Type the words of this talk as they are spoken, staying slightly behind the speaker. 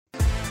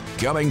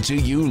Coming to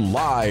you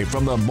live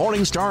from the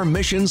Morning Star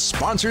Mission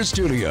sponsored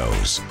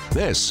studios.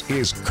 This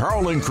is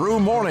Carl and Crew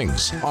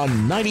Mornings on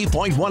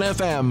 90.1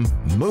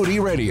 FM Moody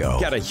Radio.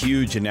 Got a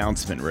huge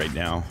announcement right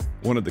now.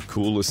 One of the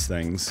coolest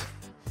things.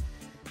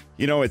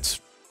 You know, it's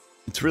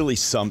really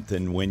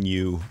something when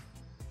you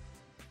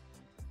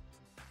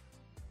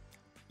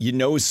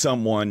know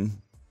someone,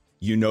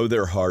 you know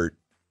their heart,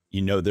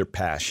 you know their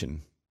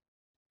passion.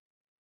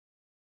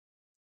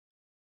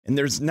 And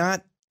there's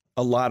not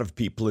a lot of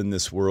people in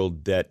this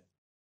world that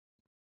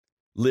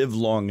live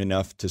long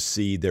enough to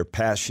see their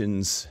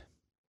passions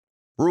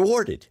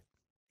rewarded.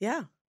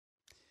 Yeah.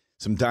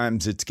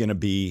 Sometimes it's going to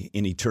be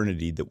in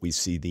eternity that we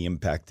see the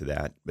impact of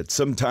that. But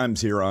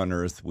sometimes here on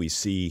earth, we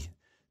see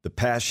the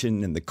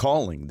passion and the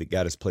calling that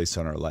God has placed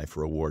on our life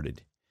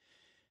rewarded.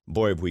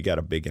 Boy, have we got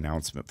a big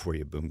announcement for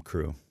you, Boom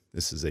Crew.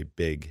 This is a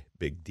big,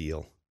 big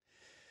deal.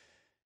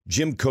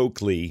 Jim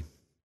Coakley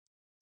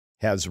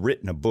has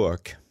written a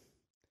book,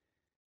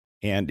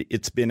 and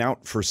it's been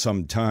out for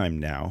some time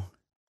now.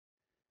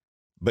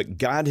 But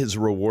God has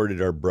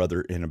rewarded our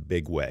brother in a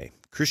big way.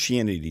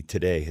 Christianity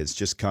Today has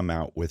just come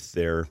out with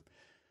their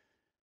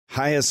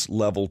highest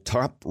level,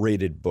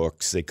 top-rated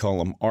books. They call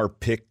them our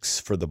picks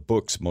for the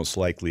books most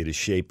likely to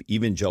shape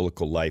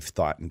evangelical life,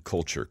 thought, and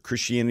culture.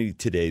 Christianity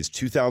Today's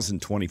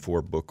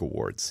 2024 Book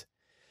Awards.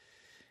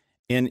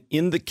 And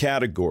in the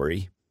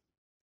category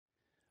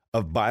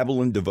of Bible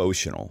and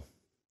devotional,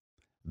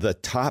 the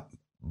top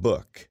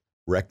book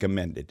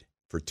recommended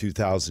for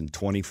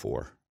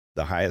 2024,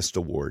 the highest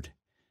award,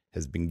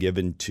 has been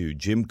given to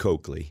Jim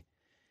Coakley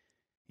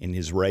in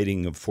his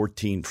writing of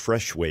 14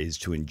 Fresh Ways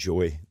to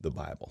Enjoy the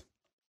Bible.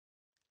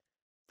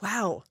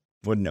 Wow.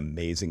 What an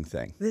amazing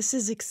thing. This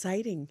is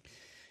exciting.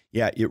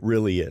 Yeah, it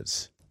really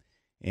is.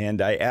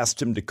 And I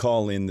asked him to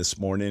call in this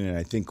morning, and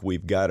I think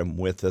we've got him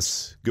with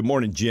us. Good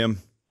morning, Jim.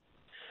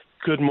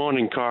 Good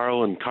morning,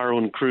 Carl and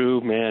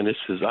crew. Man,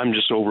 I'm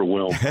just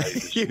overwhelmed.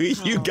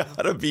 you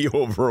gotta be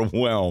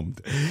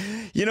overwhelmed.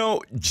 You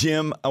know,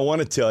 Jim, I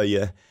want to tell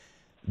you,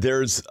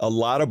 there's a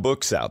lot of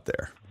books out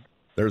there.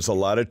 There's a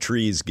lot of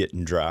trees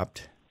getting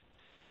dropped.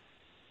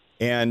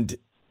 And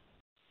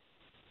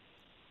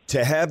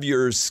to have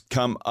yours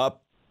come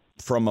up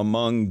from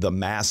among the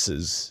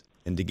masses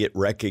and to get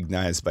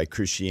recognized by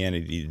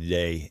Christianity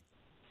Today,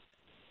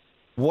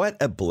 what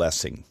a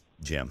blessing,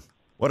 Jim.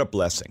 What a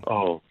blessing.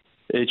 Oh,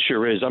 it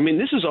sure is. I mean,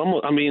 this is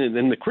almost,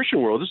 in the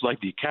Christian world, this is like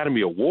the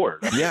Academy Award.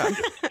 Yeah. I'm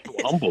just so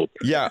humbled.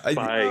 Yeah. By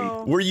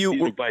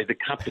the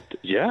competition.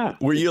 Yeah.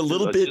 Were you a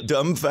little bit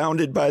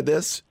dumbfounded by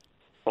this?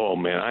 Oh,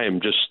 man, I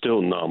am just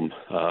still numb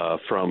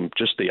from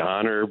just the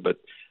honor. But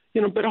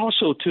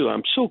also, too,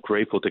 I'm so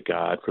grateful to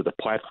God for the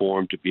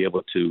platform to be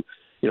able to,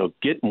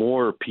 get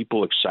more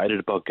people excited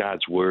about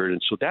God's word.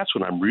 And so that's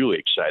what I'm really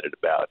excited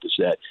about, is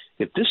that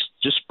if this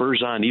just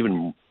spurs on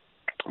even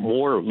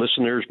more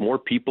listeners, more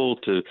people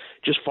to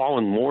just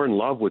fall more in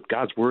love with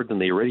God's word than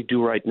they already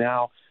do right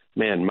now,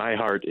 man, my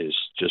heart is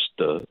just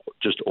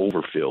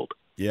overfilled.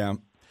 Yeah.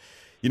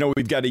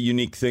 We've got a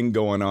unique thing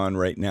going on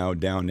right now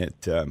down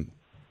at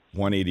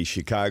 180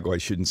 Chicago. I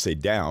shouldn't say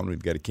down.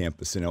 We've got a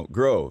campus in Elk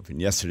Grove. And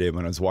yesterday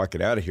when I was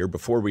walking out of here,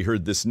 before we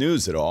heard this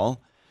news at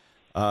all,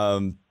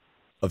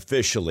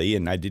 officially,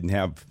 and I didn't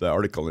have the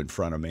article in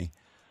front of me,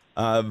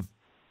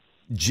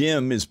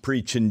 Jim is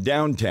preaching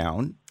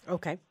downtown.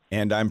 Okay.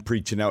 And I'm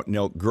preaching out in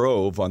Elk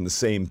Grove on the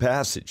same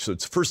passage. So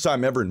it's the first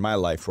time ever in my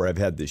life where I've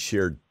had this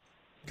shared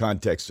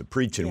context of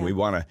preaching. Yeah. We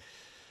want to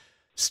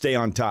stay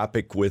on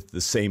topic with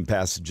the same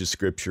passage of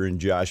Scripture in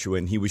Joshua.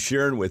 And he was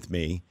sharing with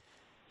me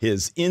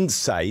his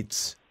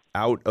insights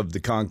out of the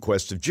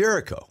conquest of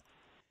Jericho.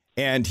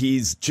 And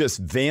he's just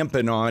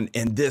vamping on,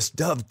 and this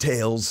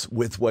dovetails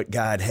with what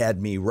God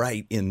had me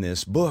write in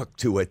this book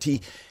to a T.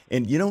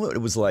 And you know what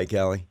it was like,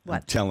 Allie? What?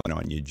 I'm telling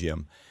on you,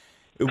 Jim.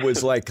 It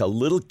was like a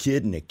little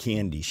kid in a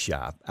candy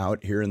shop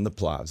out here in the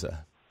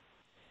plaza.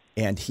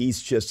 And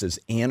he's just as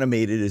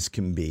animated as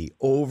can be,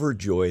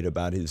 overjoyed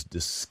about his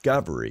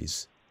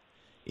discoveries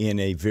in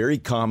a very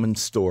common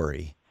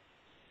story.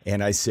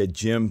 And I said,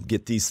 Jim,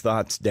 get these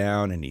thoughts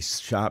down. And he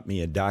shot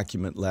me a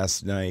document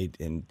last night.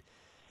 And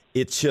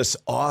it's just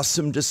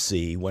awesome to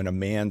see when a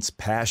man's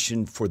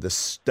passion for the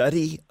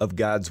study of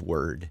God's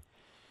word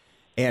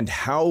and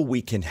how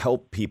we can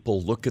help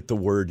people look at the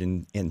word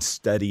and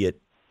study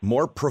it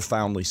more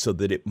profoundly so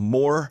that it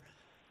more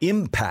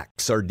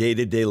impacts our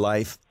day-to-day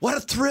life. What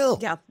a thrill.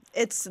 Yeah.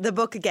 The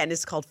book, again,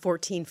 is called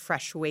 14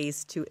 Fresh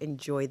Ways to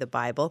Enjoy the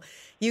Bible.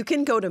 You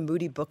can go to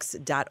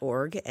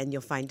moodybooks.org and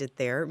you'll find it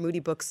there,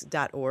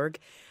 moodybooks.org.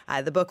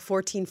 The book,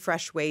 14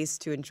 Fresh Ways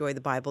to Enjoy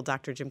the Bible,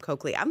 Dr. Jim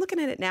Coakley. I'm looking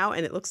at it now,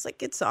 and it looks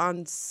like it's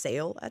on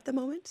sale at the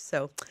moment,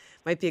 so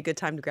might be a good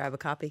time to grab a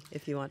copy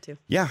if you want to.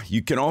 Yeah,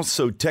 you can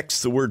also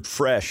text the word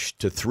FRESH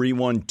to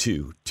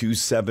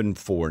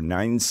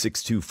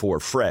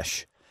 312-274-9624,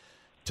 FRESH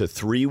to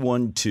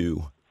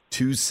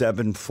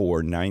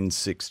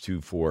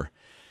 312-274-9624.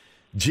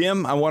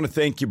 Jim, I want to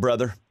thank you,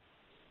 brother.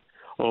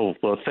 Oh,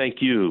 well,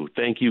 thank you.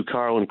 Thank you,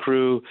 Carl and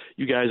crew.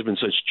 You guys have been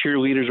such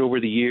cheerleaders over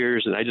the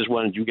years, and I just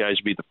wanted you guys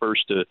to be the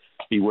first to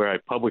be where I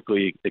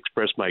publicly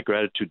express my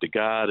gratitude to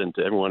God and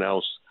to everyone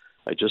else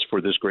just for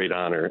this great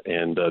honor.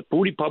 And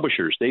Moody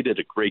Publishers, they did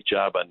a great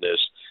job on this,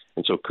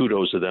 and so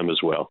kudos to them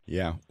as well.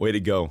 Yeah, way to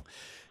go.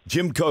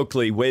 Jim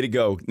Coakley, way to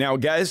go. Now,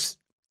 guys,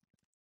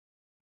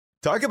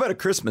 talk about a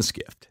Christmas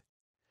gift.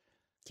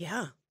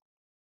 Yeah.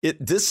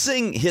 This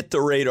thing hit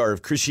the radar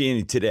of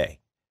Christianity Today.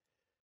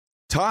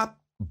 Top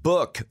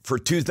book for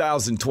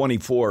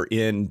 2024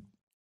 in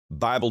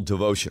Bible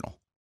devotional.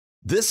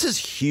 This is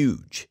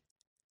huge.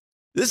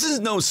 This is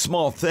no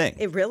small thing.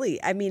 It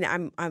really, I mean,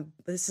 I'm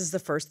this is the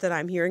first that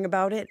I'm hearing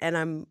about it,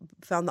 and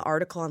found the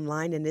article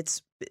online, and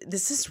this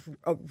is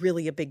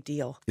really a big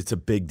deal. It's a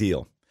big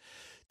deal.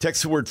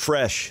 Text the word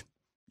fresh.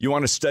 You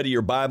want to study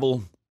your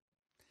Bible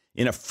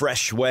in a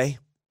fresh way?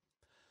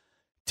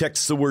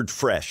 Text the word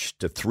fresh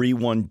to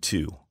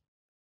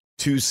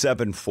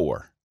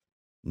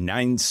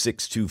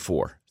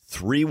 312-274-9624.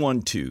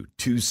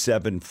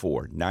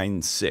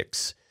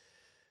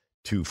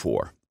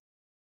 312-274-9624.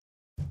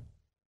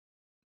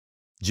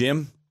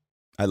 Jim,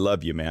 I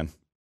love you, man.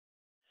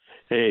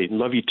 Hey,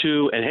 love you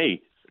too. And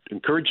hey,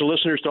 encourage the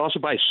listeners to also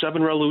buy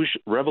 7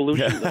 Resolution 14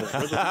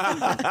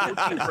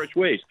 Fresh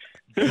Ways.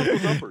 Biblical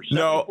numbers.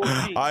 No,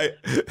 I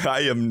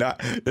am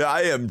not.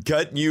 I am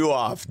cutting you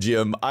off,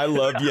 Jim. I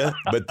love you,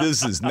 but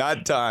this is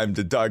not time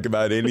to talk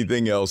about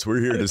anything else. We're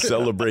here to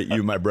celebrate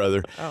you, my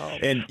brother. Oh.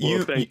 And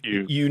thank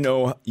you. You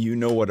know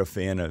what a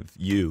fan of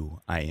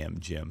you I am,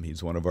 Jim.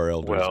 He's one of our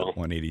elders at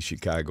 180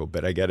 Chicago.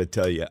 But I got to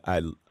tell you,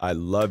 I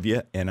love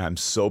you, and I'm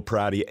so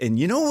proud of you. And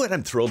you know what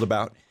I'm thrilled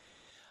about?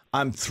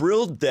 I'm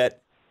thrilled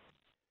that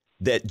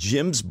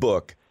Jim's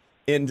book.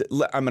 And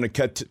I'm going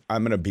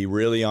to be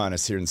really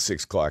honest here in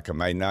 6 o'clock. I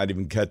might not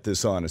even cut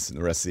this honest in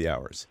the rest of the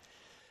hours.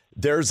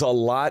 There's a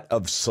lot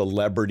of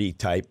celebrity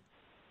type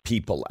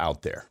people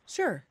out there.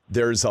 Sure.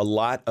 There's a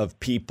lot of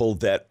people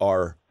that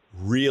are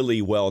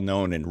really well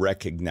known and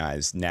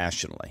recognized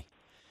nationally.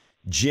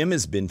 Jim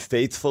has been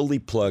faithfully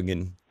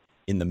plugging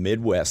in the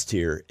Midwest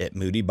here at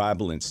Moody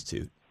Bible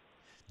Institute,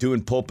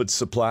 doing pulpit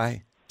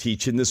supply,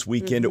 teaching this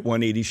weekend at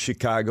 180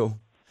 Chicago,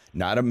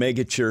 not a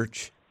mega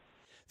church.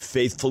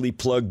 Faithfully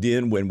plugged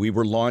in when we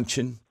were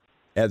launching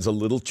as a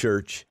little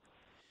church.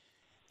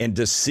 And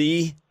to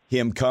see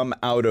him come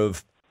out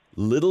of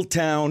little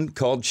town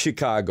called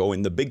Chicago,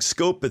 in the big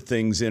scope of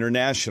things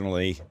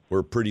internationally,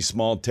 we're a pretty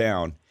small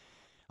town,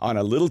 on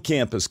a little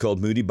campus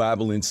called Moody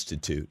Bible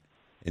Institute,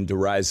 and to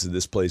rise to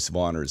this place of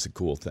honor is a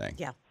cool thing.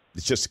 Yeah.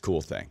 It's just a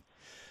cool thing.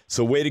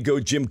 So way to go,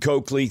 Jim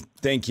Coakley.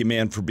 Thank you,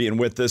 man, for being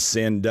with us.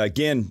 And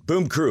again,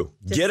 Boom Crew,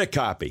 get a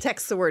copy.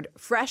 Text the word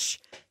fresh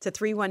to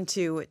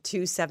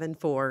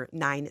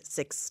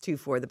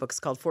 312-274-9624. The book's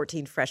called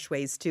 14 Fresh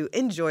Ways to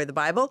Enjoy the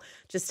Bible.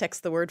 Just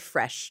text the word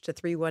fresh to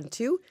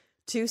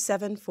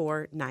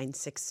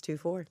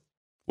 312-274-9624.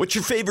 What's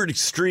your favorite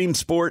extreme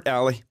sport,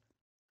 Allie?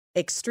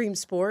 Extreme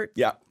sport?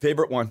 Yeah,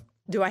 favorite one.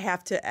 Do I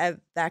have to have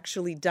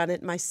actually done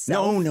it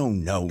myself?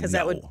 No. Because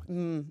that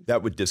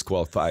would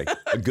disqualify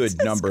a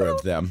good number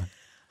of them.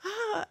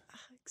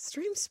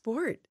 Extreme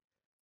sport.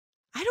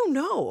 I don't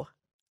know.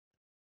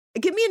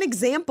 Give me an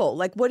example.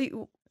 Like, what do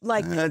you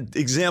like?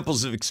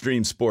 Examples of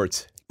extreme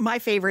sports. My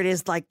favorite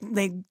is like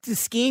the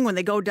skiing when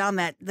they go down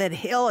that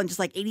hill and just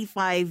like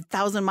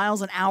 85,000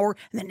 miles an hour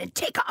and then they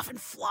take off and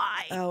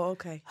fly. Oh,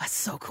 okay. That's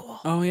so cool.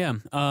 Oh, yeah.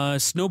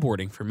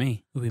 Snowboarding for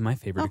me would be my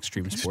favorite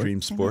extreme sport.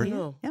 Extreme sport.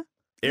 Yeah.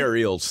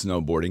 Aerial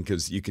snowboarding,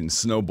 because you can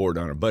snowboard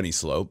on a bunny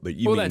slope, but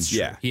that's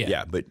true.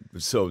 Yeah. But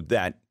so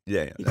that,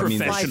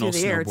 Professional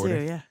snowboarder.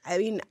 Too, yeah. I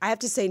mean, I have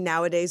to say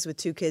nowadays with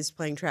 2 kids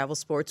playing travel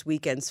sports,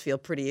 weekends feel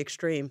pretty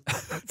extreme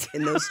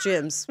in those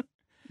gyms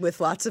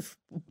with lots of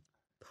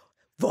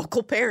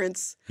vocal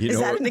parents. Is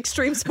that an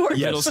extreme sport?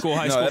 Yes. Middle school,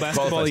 high school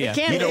basketball,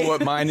 yeah. You know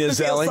what mine is,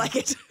 Feels Allie? like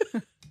it.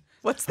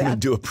 What's I'm going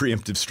that? to do a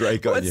preemptive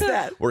strike on What's you.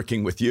 that?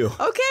 Working with you.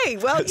 Okay,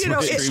 well, That's my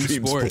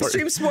extreme sport.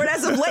 extreme sport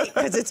as of late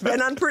because it's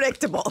been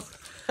unpredictable.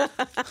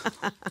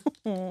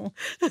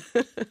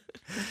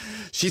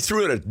 She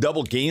threw a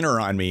double gainer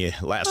on me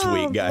last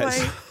week, guys.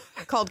 Boy.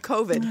 Called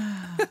COVID.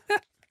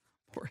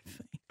 Poor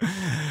thing.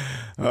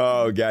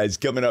 Oh, guys,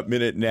 coming up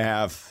minute and a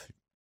half.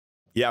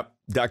 Yep,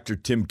 Dr.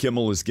 Tim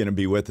Kimmel is going to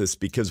be with us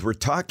because we're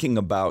talking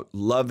about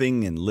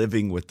loving and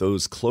living with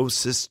those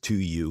closest to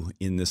you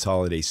in this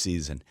holiday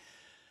season.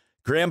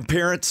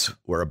 Grandparents,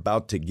 we're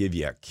about to give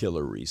you a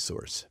killer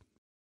resource.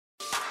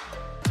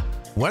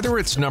 Whether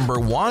it's number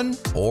 1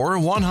 or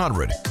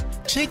 100,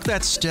 take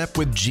that step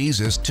with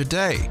Jesus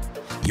today.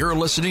 You're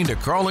listening to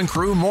Carl and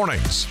Crew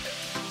Mornings.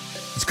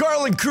 It's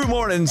Carl and Crew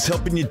Mornings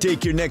helping you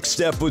take your next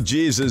step with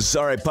Jesus.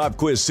 All right, pop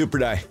quiz, Super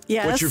Die.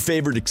 Yes. What's your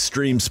favorite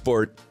extreme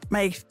sport?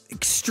 My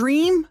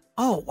extreme?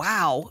 Oh,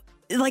 wow.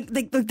 like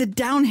the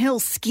downhill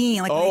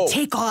skiing, like when they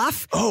take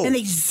off and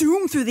they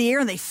zoom through the air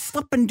and they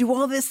flip and do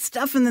all this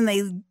stuff, and then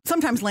they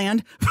sometimes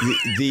land.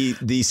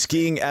 The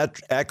skiing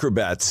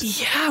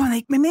acrobats.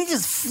 Yeah, when they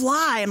just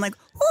fly. I'm like,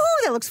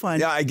 ooh, that looks fun.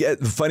 Yeah, I get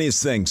the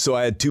funniest thing. So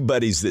I had two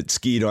buddies that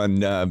skied on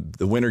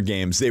the Winter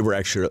Games. They were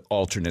actually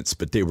alternates,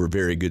 but they were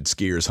very good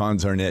skiers.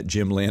 Hans Arnett,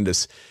 Jim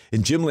Landis.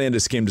 And Jim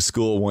Landis came to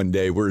school one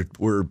day. We're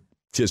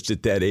just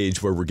at that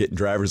age where we're getting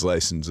driver's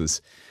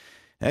licenses.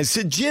 And I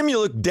said, Jim, you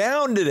look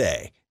down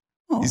today.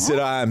 Aww. He said,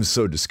 I'm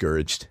so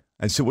discouraged.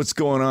 I said, what's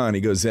going on?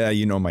 He goes,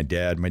 my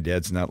dad. My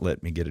dad's not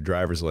letting me get a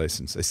driver's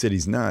license. I said,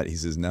 he's not. He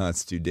says, no,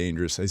 it's too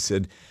dangerous. I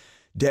said,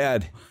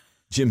 Dad.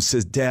 Jim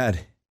says,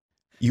 Dad,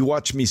 you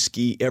watch me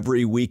ski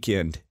every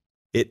weekend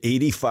at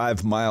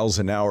 85 miles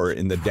an hour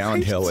in the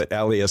downhill at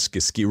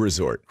Alyeska Ski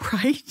Resort.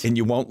 Right. And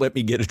you won't let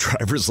me get a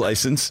driver's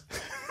license?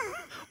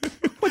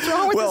 What's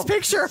wrong with this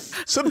picture?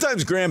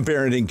 Sometimes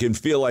grandparenting can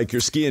feel like you're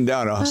skiing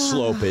down a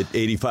slope at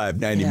 85,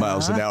 90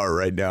 miles an hour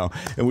right now.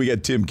 And we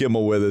got Tim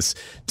Kimmel with us.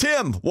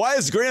 Tim, why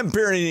is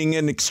grandparenting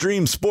an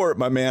extreme sport,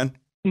 my man?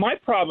 My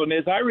problem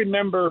is I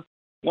remember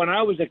when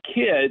I was a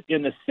kid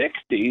in the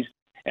 60s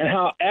and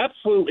how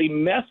absolutely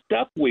messed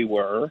up we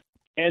were.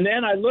 And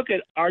then I look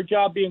at our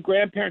job being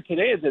grandparents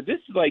today and said, this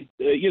is like,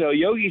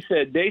 Yogi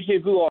said, deja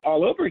vu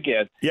all over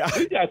again. Yeah.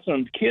 We've got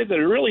some kids that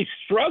are really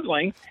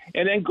struggling,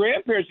 and then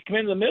grandparents come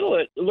in the middle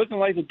of it looking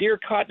like the deer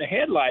caught in the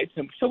headlights.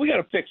 And so we got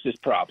to fix this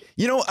problem.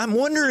 I'm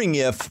wondering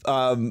if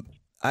I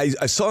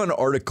saw an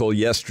article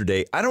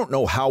yesterday. I don't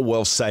know how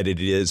well cited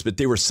it is, but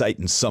they were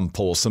citing some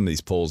polls. Some of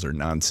these polls are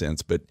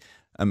nonsense, but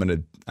I'm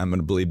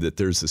gonna believe that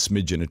there's a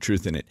smidgen of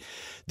truth in it.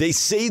 They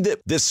say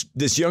that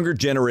this younger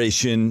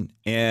generation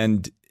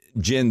and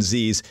Gen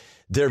Zs,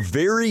 they're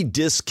very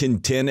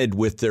discontented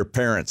with their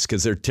parents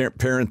because their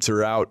parents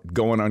are out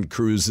going on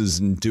cruises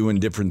and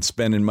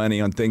spending money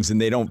on things, and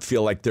they don't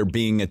feel like they're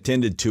being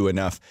attended to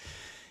enough.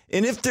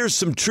 And if there's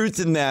some truth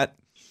in that,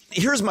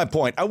 here's my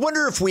point. I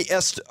wonder if we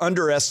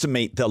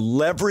underestimate the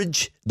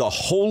leverage, the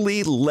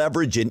holy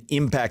leverage and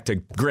impact a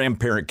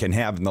grandparent can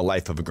have in the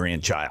life of a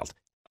grandchild.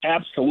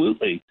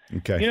 Absolutely.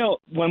 Okay.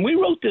 When we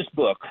wrote this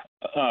book,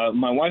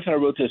 my wife and I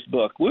wrote this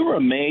book, we were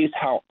amazed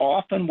how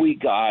often we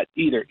got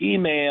either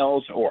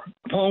emails or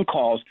phone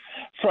calls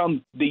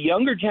from the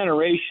younger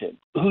generation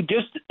who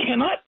just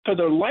cannot, for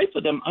the life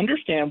of them,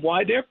 understand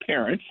why their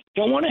parents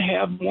don't want to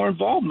have more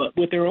involvement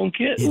with their own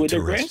kids, with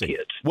their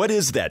grandkids. What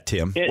is that,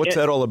 Tim? What's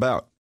that all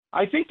about?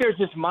 I think there's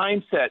this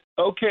mindset,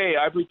 okay,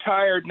 I've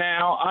retired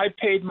now, I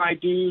paid my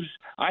dues,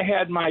 I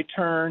had my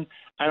turn,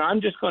 and I'm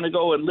just going to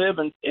go and live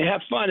and have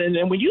fun. And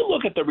then when you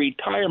look at the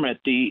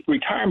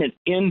retirement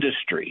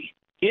industry,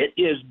 it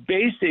is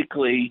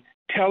basically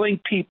telling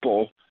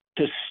people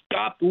to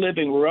stop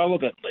living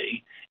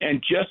relevantly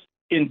and just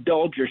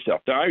indulge yourself.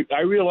 Now,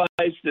 I realize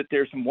that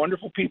there's some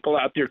wonderful people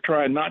out there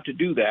trying not to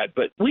do that,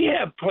 but we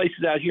have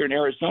places out here in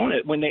Arizona,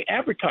 when they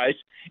advertise,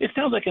 it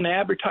sounds like an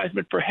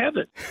advertisement for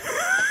heaven.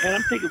 And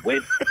I'm thinking,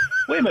 wait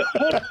a minute,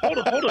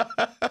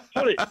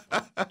 hold it.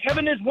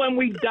 Heaven is when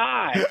we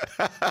die.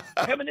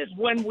 Heaven is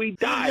when we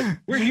die.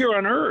 We're here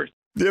on earth.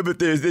 Yeah, but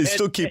they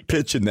still keep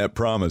pitching that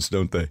promise,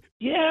 don't they?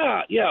 Yeah.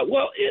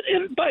 Well,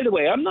 and by the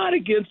way, I'm not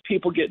against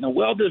people getting a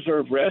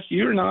well-deserved rest.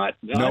 You're not.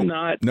 No, I'm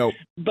not. No.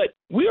 But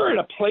we are at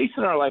a place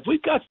in our life.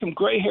 We've got some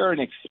gray hair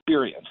and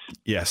experience.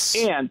 Yes.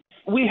 And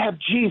we have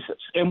Jesus,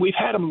 and we've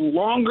had him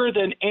longer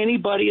than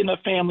anybody in the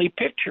family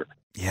picture.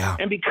 Yeah.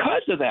 And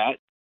because of that,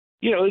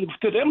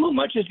 to them who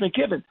much has been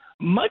given,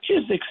 much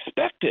is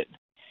expected.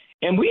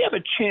 And we have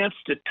a chance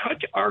to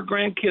touch our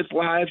grandkids'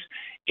 lives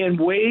in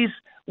ways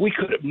we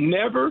could have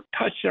never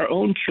touched our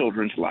own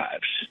children's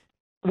lives.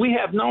 We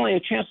have not only a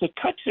chance to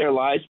touch their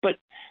lives, but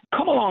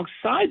come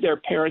alongside their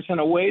parents in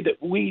a way that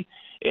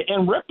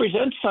and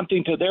represent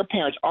something to their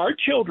parents, our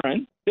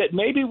children, that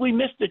maybe we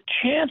missed a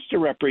chance to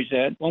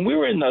represent when we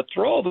were in the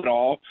throes of it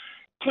all,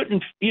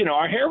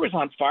 our hair was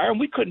on fire and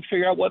we couldn't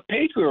figure out what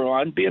page we were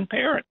on being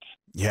parents.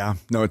 Yeah,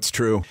 no, it's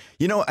true.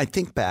 I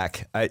think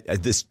back,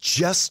 this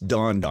just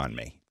dawned on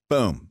me.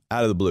 Boom,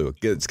 out of the blue.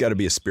 It's got to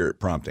be a spirit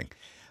prompting.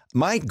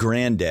 My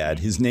granddad,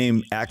 his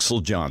name Axel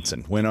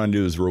Johnson, went on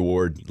to his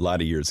reward a lot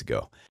of years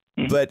ago.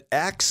 Mm-hmm. But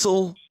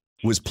Axel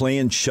was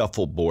playing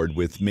shuffleboard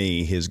with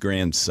me, his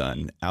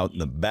grandson, out in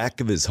the back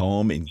of his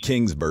home in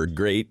Kingsburg,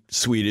 great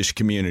Swedish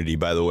community,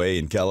 by the way,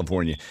 in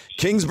California.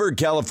 Kingsburg,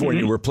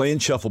 California, we're playing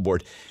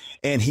shuffleboard.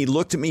 And he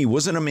looked at me, he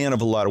wasn't a man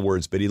of a lot of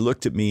words, but he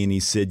looked at me and he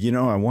said,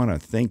 I want to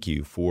thank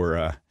you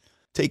for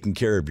taking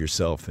care of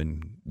yourself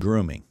and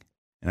grooming.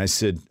 And I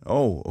said,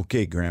 oh,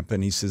 okay, Grandpa.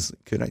 And he says,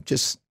 could I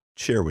just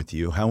share with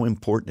you how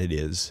important it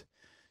is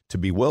to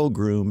be well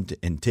groomed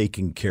and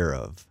taken care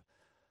of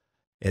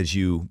as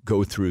you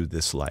go through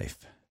this life.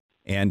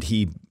 And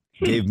he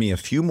gave me a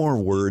few more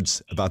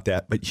words about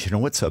that. But you know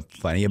what's so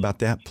funny about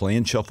that?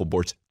 Playing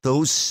shuffleboards.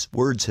 Those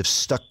words have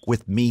stuck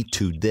with me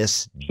to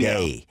this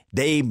day.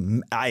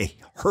 I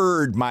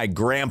heard my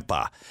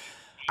grandpa.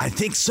 I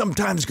think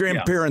sometimes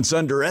grandparents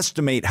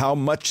underestimate how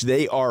much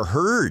they are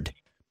heard.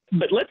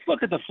 But let's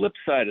look at the flip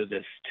side of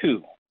this,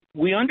 too.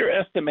 We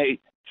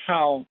underestimate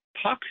how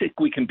toxic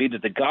we can be to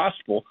the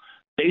gospel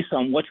based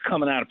on what's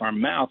coming out of our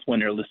mouth when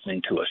they're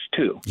listening to us,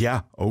 too.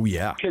 Yeah. Oh,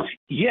 yeah. Because,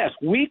 yes,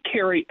 we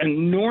carry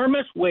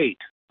enormous weight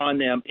on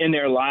them in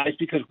their lives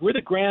because we're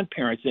the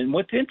grandparents. And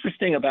what's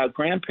interesting about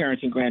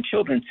grandparents and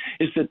grandchildren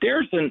is that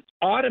there's an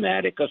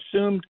automatic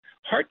assumed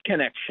heart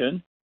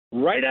connection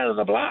right out of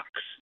the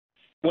blocks.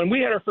 When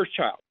we had our first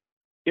child,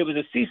 it was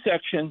a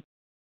C-section,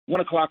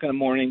 1 o'clock in the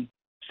morning,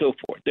 so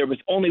forth. There was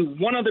only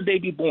one other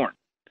baby born,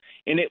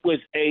 and it was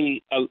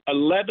a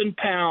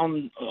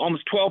 11-pound,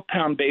 almost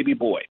 12-pound baby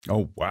boy.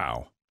 Oh,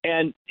 wow.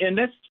 And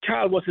this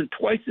child wasn't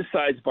twice the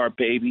size of our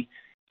baby,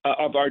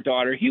 of our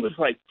daughter. He was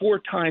like 4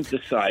 times the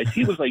size.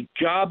 He was like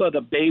Jabba the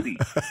baby.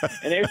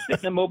 And they were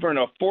sitting him over in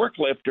a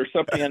forklift or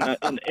something,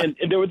 and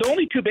there were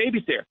only 2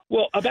 babies there.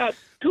 Well, about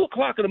 2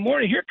 o'clock in the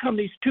morning, here come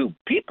these 2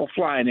 people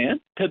flying in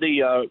to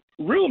the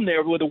room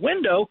there with a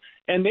window,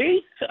 and they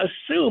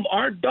assume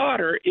our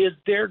daughter is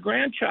their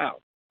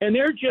grandchild. And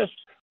they're just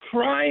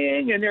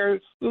crying, and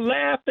they're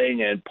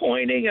laughing and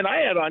pointing, and I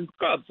had on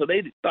scrubs, so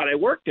they thought I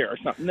worked there or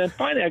something. Then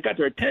finally I got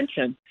their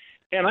attention,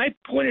 and I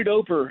pointed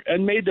over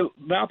and made the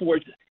mouth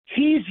words,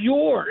 "He's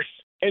yours."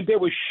 And there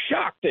was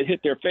shock that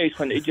hit their face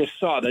when they just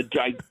saw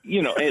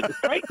it's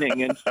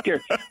frightening and scary.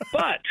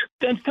 But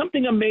then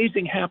something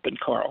amazing happened,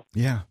 Carl.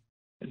 Yeah.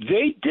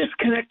 They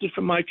disconnected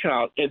from my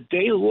child, and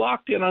they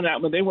locked in on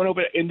that when they went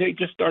over, and they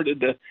just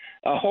started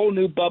a whole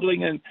new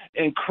bubbling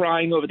and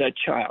crying over that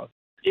child.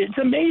 It's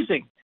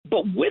amazing.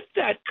 But with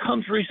that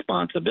comes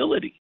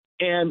responsibility.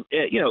 And,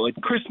 at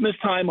Christmas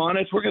time on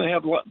us, we're going to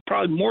have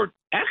probably more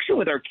action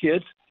with our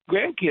kids,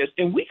 grandkids,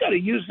 and we got to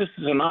use this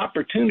as an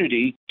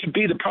opportunity to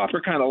be the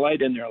proper kind of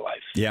light in their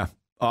life. Yeah.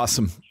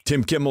 Awesome.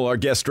 Tim Kimmel, our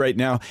guest right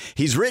now.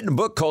 He's written a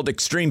book called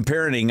Extreme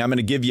Parenting. I'm going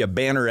to give you a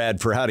banner ad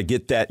for how to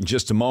get that in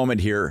just a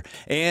moment here.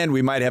 And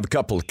we might have a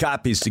couple of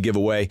copies to give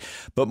away,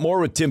 but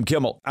more with Tim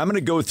Kimmel. I'm going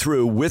to go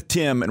through with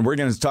Tim, and we're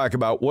going to talk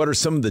about what are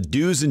some of the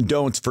do's and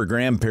don'ts for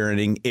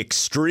grandparenting,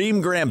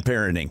 extreme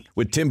grandparenting,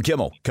 with Tim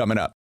Kimmel coming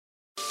up.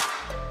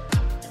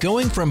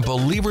 Going from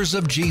believers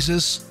of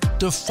Jesus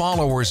to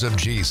followers of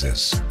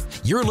Jesus.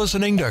 You're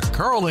listening to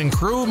Carl and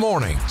Crew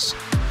Mornings.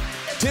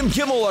 Tim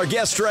Kimmel, our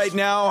guest right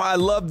now. I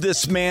love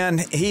this man.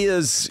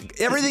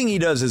 Everything he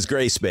does is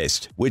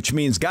grace-based, which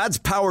means God's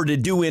power to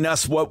do in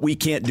us what we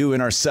can't do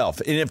in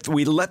ourselves. And if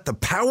we let the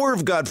power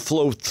of God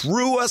flow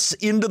through us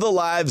into the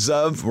lives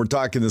of, we're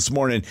talking this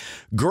morning,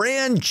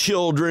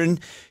 grandchildren,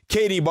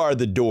 Katie bar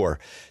the door.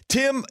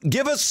 Tim,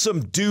 give us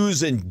some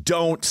do's and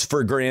don'ts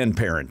for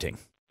grandparenting.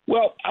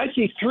 Well, I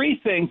see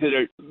 3 things that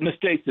are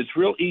mistakes that's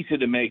real easy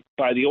to make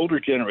by the older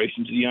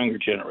generation to the younger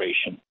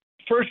generation.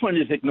 First one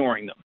is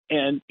ignoring them.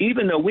 And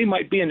even though we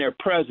might be in their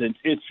presence,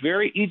 it's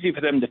very easy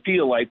for them to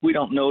feel like we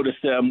don't notice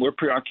them, we're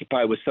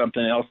preoccupied with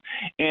something else.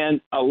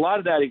 And a lot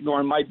of that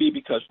ignoring might be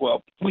because,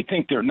 well, we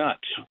think they're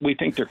nuts. We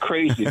think they're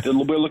crazy.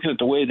 We're looking at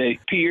the way they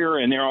appear,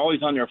 and they're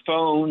always on their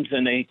phones,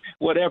 and they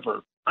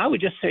whatever. I would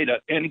just say to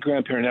any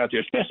grandparent out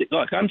there, especially,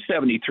 look, I'm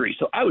 73,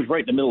 so I was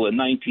right in the middle of the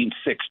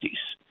 1960s.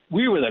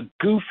 We were the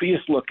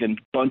goofiest looking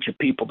bunch of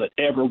people that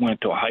ever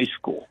went to a high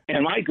school.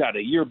 And I got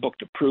a yearbook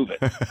to prove it.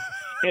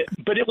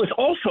 But it was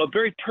also a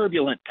very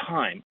turbulent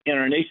time in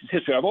our nation's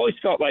history. I've always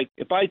felt like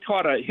if I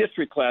taught a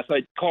history class,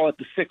 I'd call it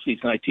the 60s,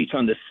 and I teach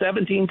on the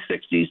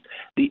 1760s,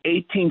 the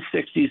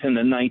 1860s, and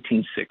the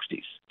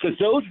 1960s. Because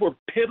those were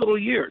pivotal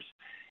years.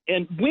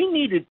 And we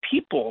needed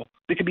people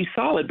that could be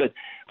solid. But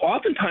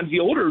oftentimes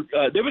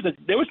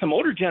there was some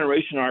older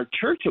generation in our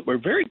church that were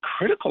very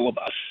critical of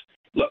us.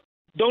 Look,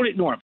 don't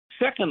ignore them.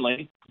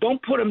 Secondly, don't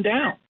put them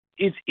down.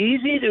 It's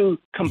easy to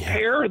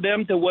compare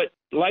them to what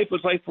life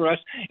was like for us,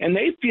 and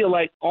they feel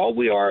like all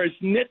we are is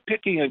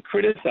nitpicking and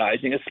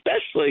criticizing,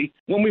 especially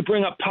when we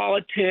bring up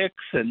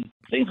politics and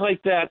things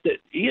like that,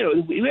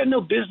 we have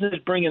no business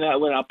bringing that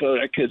one up with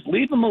our kids.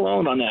 Leave them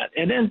alone on that.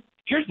 And then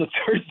here's the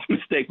third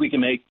mistake we can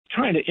make,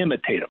 trying to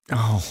imitate them.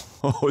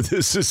 Oh,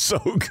 this is so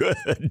good.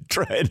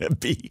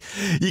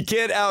 You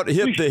can't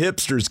out-hip the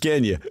hipsters,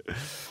 can you?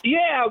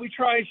 Yeah, we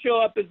try and show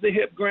up as the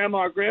hip grandma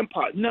or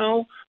grandpa.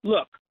 No,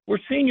 look, we're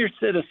senior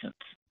citizens.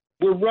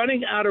 We're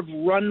running out of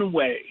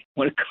runway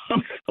when it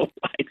comes to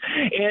life.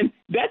 And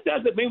that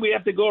doesn't mean we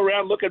have to go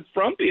around looking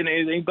frumpy and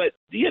anything, but,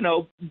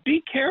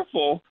 be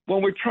careful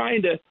when we're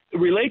trying to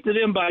relate to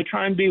them by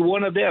trying to be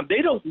one of them.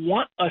 They don't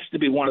want us to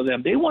be one of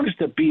them. They want us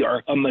to be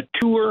a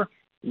mature,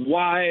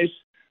 wise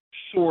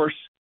source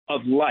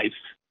of life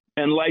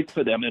and light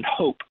for them and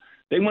hope.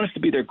 They want us to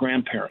be their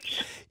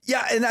grandparents.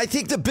 Yeah, and I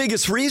think the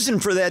biggest reason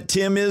for that,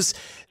 Tim, is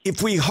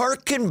if we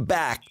hearken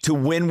back to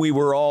when we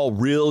were all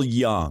real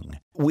young,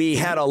 we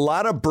had a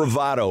lot of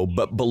bravado,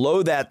 but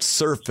below that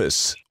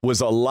surface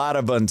was a lot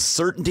of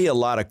uncertainty, a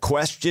lot of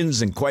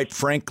questions, and quite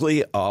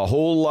frankly, a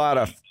whole lot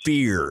of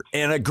fear.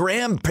 And a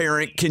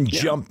grandparent can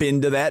jump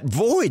into that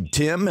void,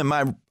 Tim.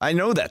 I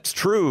know that's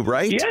true,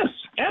 right? Yes.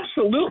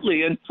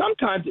 Absolutely. And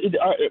sometimes,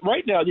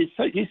 right now, these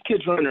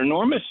kids are under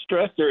enormous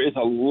stress. There is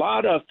a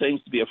lot of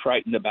things to be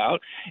frightened about.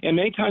 And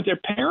many times their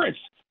parents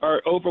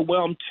are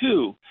overwhelmed,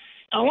 too.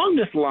 Along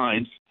these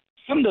lines,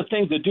 some of the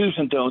things, the do's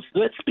and don'ts,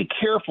 let's be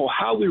careful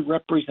how we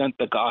represent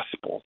the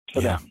gospel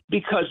to them.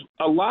 Because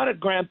a lot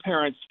of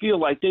grandparents feel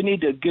like they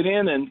need to get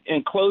in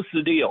and close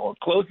the deal,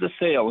 close the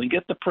sale, and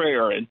get the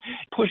prayer and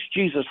push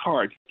Jesus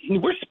hard.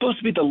 We're supposed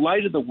to be the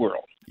light of the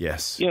world.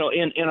 Yes. You know,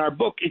 in our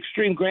book,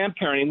 Extreme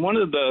Grandparenting, one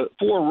of the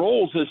 4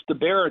 roles is to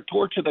bear a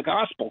torch of the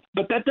gospel.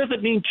 But that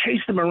doesn't mean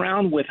chase them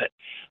around with it.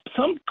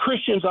 Some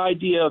Christians'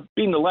 idea of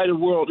being the light of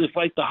the world is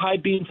like the high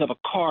beams of a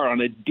car on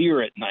a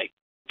deer at night.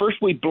 First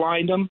we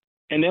blind them,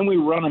 and then we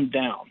run them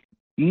down.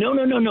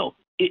 No.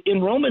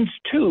 In Romans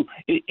 2,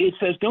 it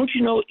says, don't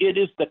you know it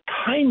is the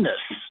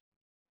kindness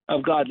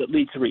of God that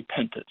leads to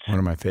repentance? One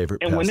of my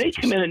favorite And passages. when they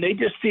come in and they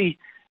just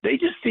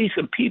see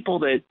some people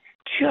that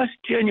just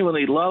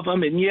genuinely love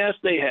them, and yes,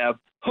 they have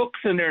hooks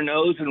in their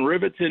nose and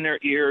rivets in their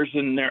ears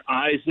and their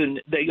eyes,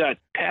 and they got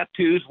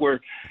tattoos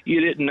where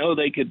you didn't know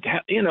they could,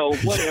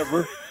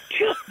 whatever.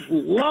 Just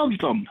love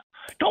them.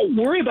 Don't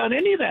worry about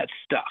any of that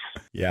stuff.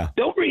 Yeah.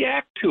 Don't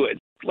react to it.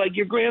 Like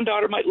your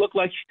granddaughter might look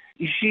like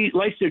she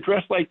likes to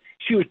dress like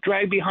she was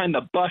dragged behind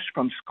the bus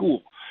from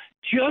school.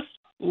 Just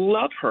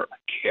love her,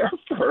 care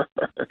for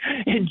her,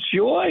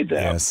 enjoy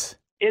them. Yes.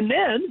 And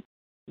then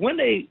when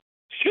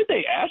should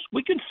they ask,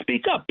 we can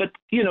speak up, but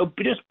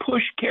just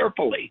push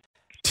carefully.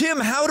 Tim,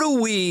 how do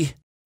we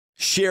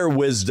share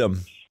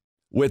wisdom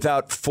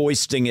without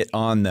foisting it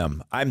on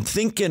them? I'm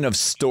thinking of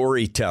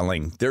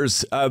storytelling.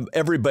 There's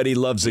everybody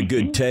loves a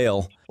good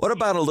tale. What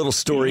about a little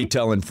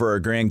storytelling for our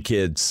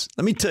grandkids?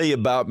 Let me tell you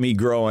about me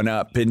growing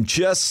up and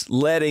just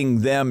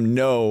letting them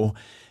know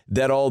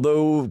that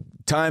although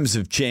times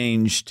have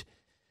changed,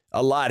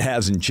 a lot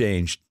hasn't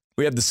changed.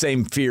 We have the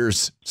same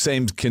fears,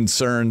 same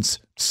concerns,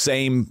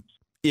 same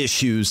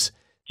issues.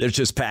 They're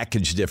just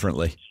packaged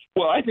differently.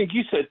 Well, I think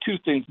you said 2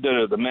 things that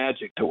are the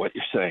magic to what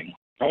you're saying.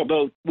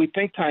 Although we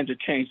think times have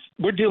changed,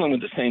 we're dealing with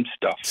the same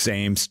stuff.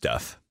 Same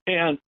stuff.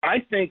 And I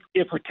think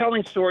if we're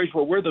telling stories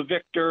where we're the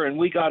victor and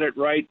we got it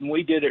right and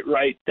we did it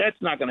right,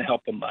 that's not going to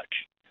help them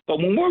much. But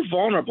when we're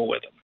vulnerable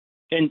with them,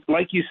 and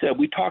like you said,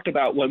 we talked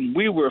about when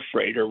we were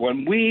afraid or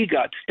when we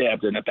got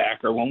stabbed in the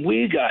back or when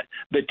we got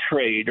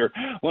betrayed or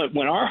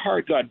when our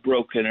heart got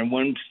broken and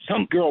when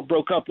some girl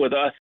broke up with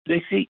us,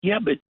 they say, yeah,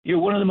 but you're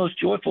one of the most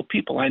joyful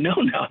people I know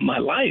now in my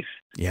life.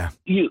 Yeah.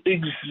 You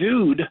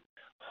exude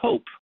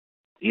hope.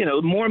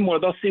 More and more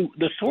they'll see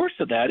the source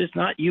of that is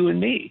not you and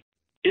me.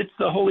 It's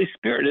the Holy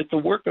Spirit. It's the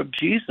work of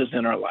Jesus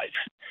in our life.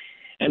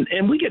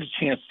 And we get a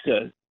chance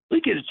to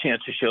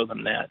show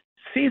them that.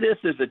 See this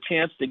as a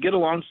chance to get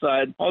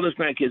alongside all those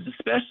grandkids,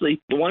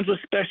 especially the ones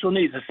with special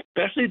needs,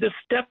 especially the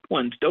step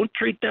ones. Don't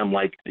treat them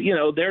like,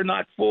 they're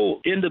not full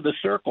into the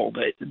circle.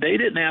 They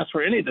didn't ask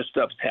for any of this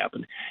stuff to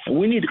happen. And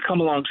we need to come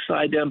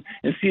alongside them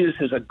and see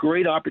this as a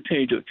great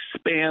opportunity to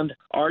expand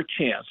our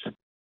chance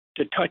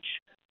to touch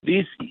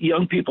these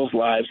young people's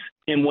lives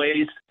in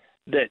ways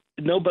that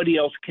nobody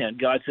else can.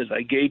 God says,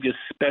 I gave you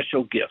a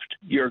special gift,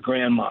 your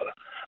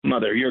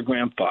mother, your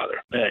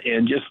grandfather,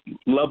 and just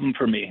love them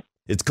for me.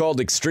 It's called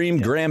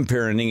Extreme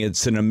Grandparenting.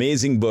 It's an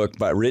amazing book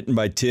written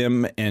by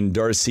Tim and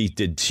Darcy.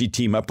 Did she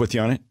team up with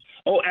you on it?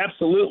 Oh,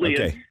 absolutely.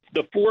 Okay. And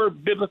the 4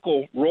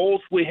 biblical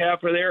roles we have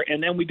for there,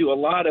 and then we do a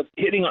lot of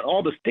hitting on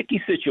all the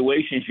sticky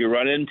situations you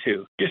run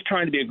into, just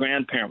trying to be a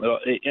grandparent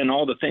and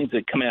all the things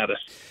that come at us.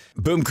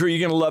 Boom Crew, you're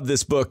going to love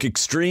this book,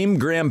 Extreme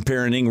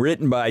Grandparenting,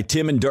 written by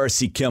Tim and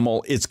Darcy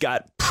Kimmel. It's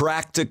got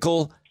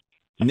practical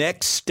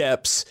next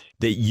steps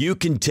that you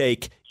can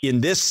take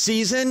in this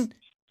season,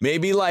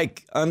 maybe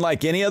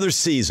unlike any other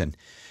season,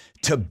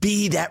 to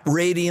be that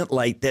radiant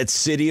light, that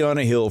city on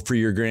a hill for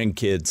your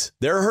grandkids.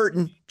 They're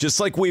hurting just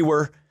like we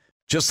were,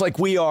 just like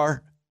we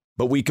are,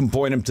 but we can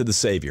point them to the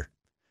Savior.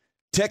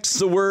 Text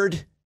the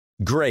word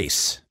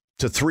GRACE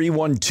to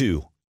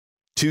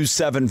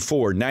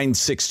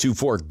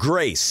 312-274-9624.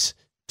 GRACE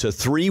to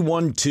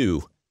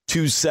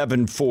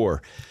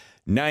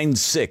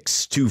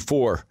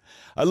 312-274-9624.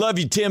 I love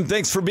you, Tim.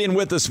 Thanks for being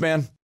with us,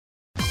 man.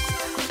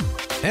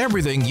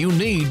 Everything you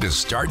need to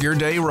start your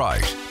day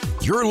right.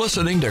 You're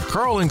listening to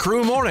Carl and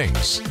Crew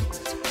Mornings.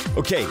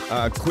 Okay,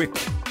 quick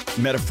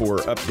metaphor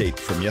update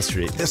from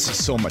yesterday. This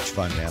is so much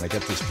fun, man. I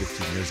got this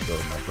 15 years ago.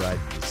 My bride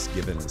was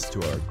giving this to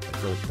our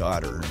adult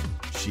daughter.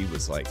 She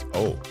was like,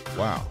 oh,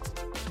 wow.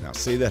 Now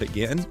say that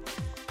again.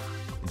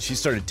 And she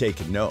started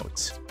taking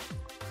notes.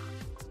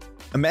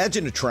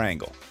 Imagine a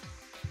triangle.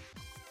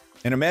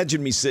 And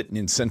imagine me sitting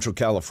in Central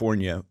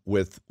California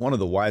with one of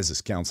the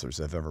wisest counselors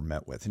I've ever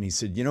met with. And he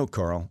said,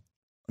 Carl,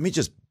 let me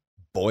just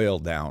boil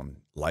down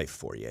life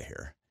for you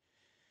here.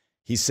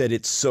 He said,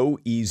 it's so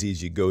easy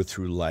as you go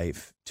through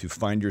life to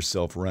find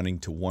yourself running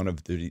to one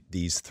of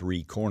these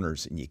 3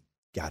 corners, and you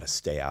got to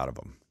stay out of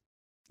them.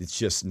 It's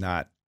just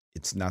not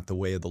the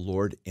way of the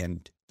Lord,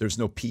 and there's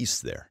no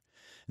peace there.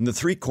 And the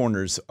 3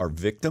 corners are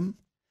victim,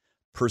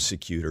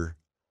 persecutor,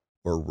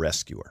 or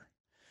rescuer.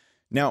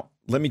 Now,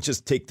 let me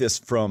just take this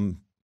from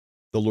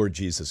the Lord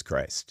Jesus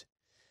Christ.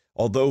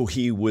 Although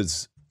he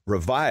was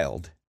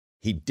reviled,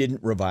 he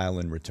didn't revile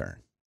in return.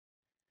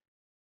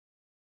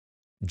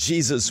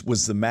 Jesus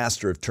was the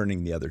master of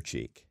turning the other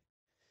cheek.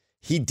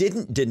 He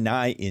didn't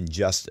deny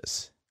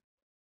injustice.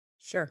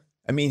 Sure.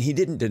 I mean, he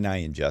didn't deny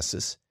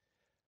injustice,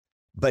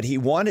 but he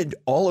wanted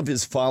all of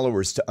his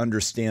followers to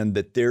understand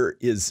that there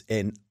is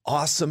an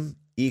awesome,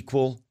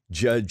 equal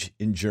judge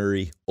and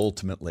jury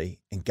ultimately,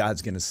 and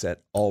God's going to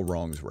set all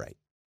wrongs right.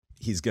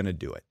 He's going to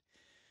do it.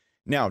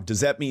 Now,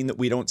 does that mean that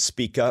we don't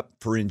speak up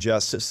for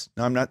injustice?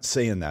 No, I'm not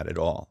saying that at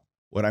all.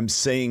 What I'm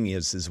saying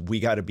is we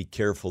got to be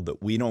careful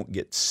that we don't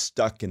get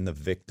stuck in the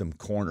victim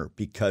corner,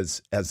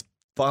 because as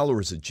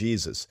followers of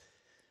Jesus,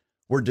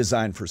 we're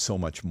designed for so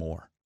much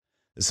more.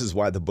 This is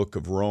why the book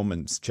of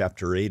Romans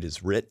chapter 8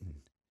 is written.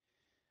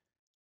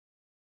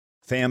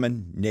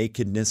 Famine,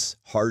 nakedness,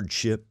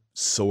 hardship,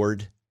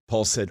 sword.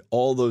 Paul said,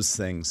 all those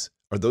things,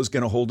 are those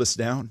going to hold us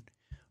down?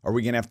 Are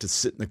we going to have to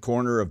sit in the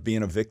corner of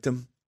being a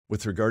victim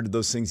with regard to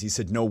those things? He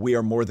said, no, we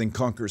are more than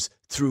conquerors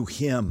through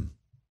him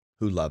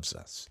who loves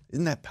us.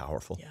 Isn't that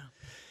powerful? Yeah.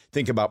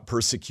 Think about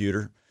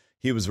persecutor.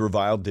 He was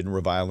reviled, didn't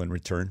revile in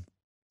return.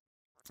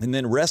 And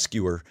then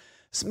rescuer.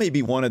 This may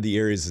be one of the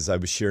areas, as I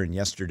was sharing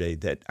yesterday,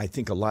 that I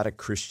think a lot of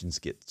Christians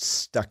get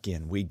stuck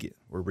in.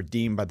 We're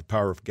redeemed by the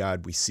power of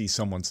God. We see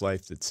someone's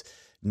life that's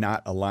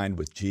not aligned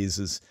with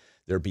Jesus.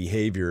 Their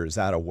behavior is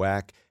out of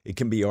whack. It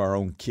can be our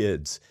own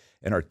kids.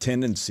 And our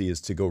tendency is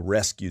to go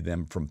rescue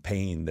them from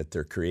pain that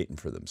they're creating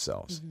for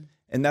themselves. Mm-hmm.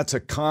 And that's a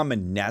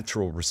common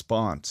natural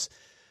response.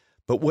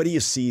 But what do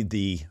you see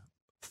the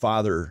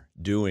father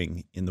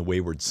doing in the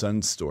wayward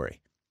son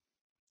story?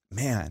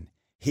 Man,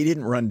 he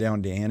didn't run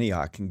down to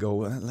Antioch and go,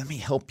 let me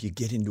help you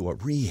get into a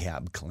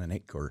rehab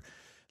clinic, or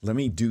let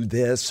me do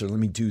this, or let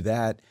me do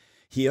that.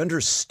 He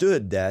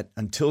understood that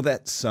until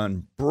that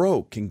son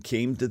broke and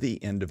came to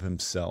the end of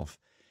himself,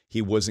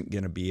 he wasn't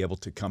going to be able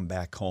to come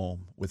back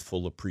home with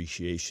full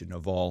appreciation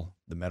of all,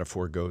 the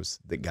metaphor goes,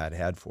 that God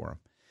had for him.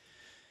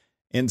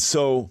 And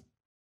so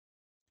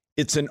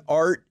it's an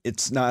art,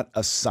 it's not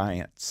a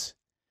science.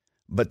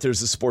 But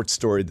there's a sports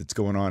story that's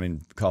going on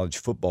in college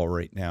football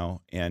right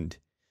now, and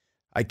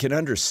I can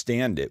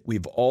understand it.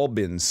 We've all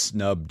been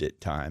snubbed at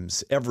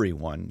times.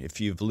 Everyone,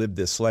 if you've lived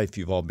this life,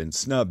 you've all been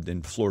snubbed.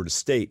 And Florida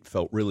State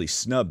felt really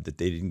snubbed that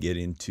they didn't get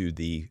into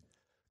the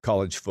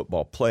college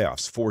football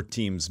playoffs. 4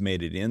 teams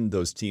made it in.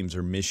 Those teams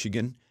are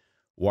Michigan,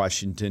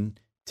 Washington,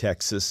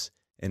 Texas,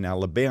 and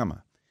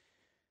Alabama.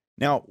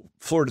 Now,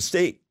 Florida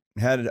State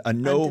had a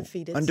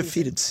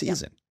undefeated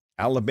season.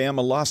 Yeah.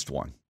 Alabama lost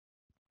one.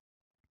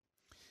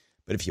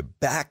 But if you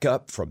back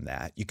up from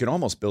that, you can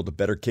almost build a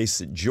better case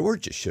that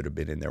Georgia should have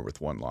been in there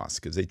with one loss,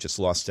 because they just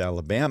lost to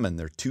Alabama, and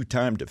they're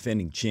 2-time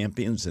defending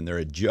champions, and they're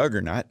a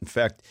juggernaut. In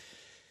fact,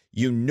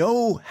 you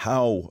know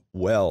how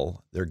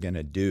well they're going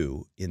to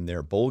do in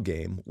their bowl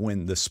game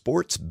when the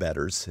sports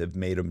bettors have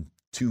made them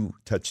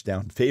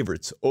 2-touchdown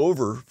favorites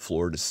over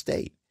Florida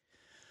State.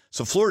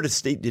 So Florida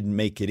State didn't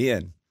make it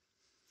in.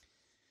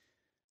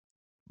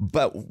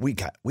 But we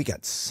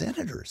got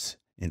senators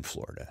in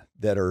Florida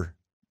that are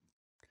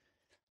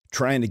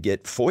trying to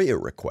get FOIA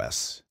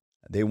requests.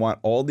 They want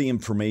all the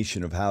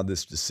information of how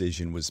this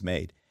decision was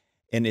made.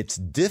 And it's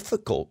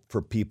difficult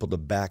for people to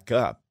back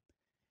up.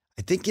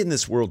 I think in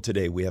this world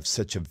today, we have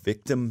such a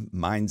victim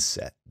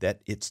mindset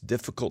that it's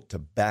difficult to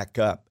back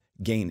up,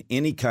 gain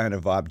any kind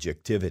of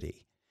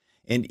objectivity.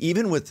 And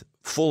even with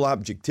full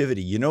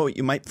objectivity, you know what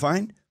you might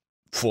find?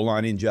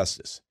 Full-on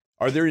injustice.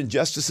 Are there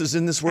injustices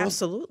in this world?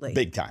 Absolutely.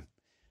 Big time.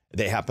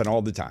 They happen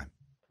all the time.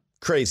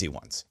 Crazy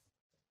ones.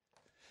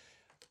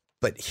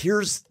 But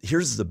here's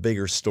the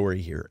bigger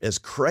story here. As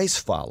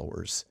Christ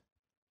followers,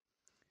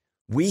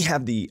 we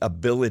have the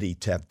ability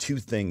to have 2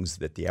 things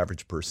that the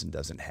average person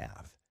doesn't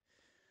have.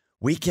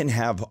 We can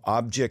have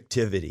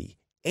objectivity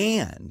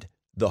and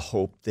the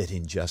hope that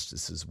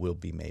injustices will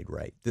be made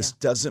right. This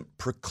doesn't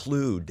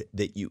preclude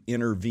that you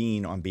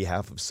intervene on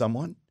behalf of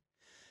someone.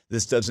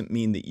 This doesn't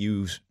mean that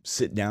you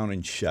sit down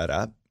and shut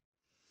up.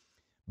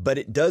 But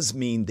it does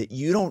mean that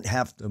you don't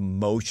have to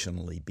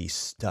emotionally be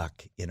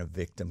stuck in a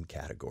victim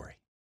category.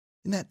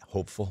 Isn't that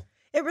hopeful?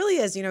 It really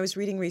is. You know, I was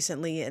reading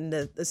recently, and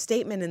the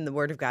statement in the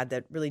Word of God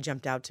that really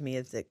jumped out to me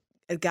is that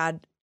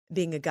God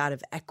being a God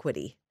of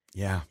equity.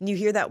 Yeah. And you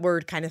hear that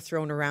word kind of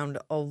thrown around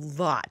a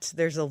lot.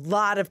 There's a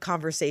lot of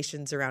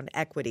conversations around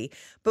equity.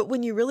 But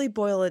when you really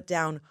boil it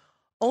down,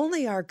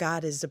 only our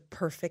God is a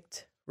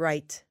perfect,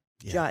 right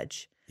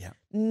judge. Yeah.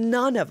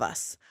 None of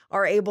us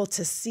are able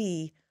to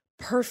see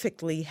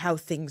perfectly how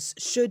things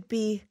should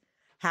be,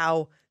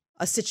 how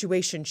a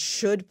situation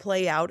should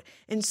play out.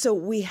 And so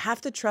we have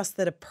to trust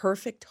that a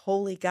perfect,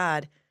 holy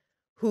God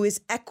who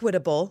is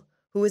equitable,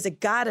 who is a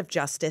God of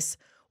justice,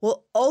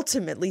 will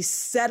ultimately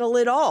settle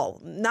it all.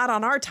 Not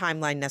on our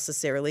timeline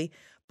necessarily,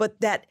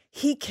 but that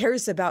he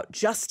cares about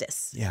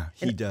justice. Yeah,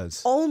 he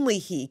does. Only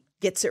he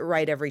gets it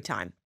right every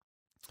time.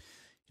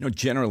 You know,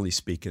 generally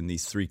speaking,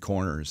 these 3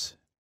 corners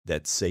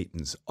that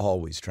Satan's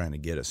always trying to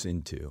get us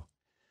into,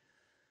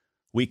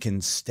 we can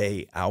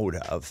stay out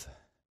of.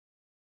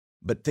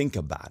 But think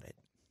about it.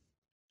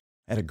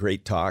 I had a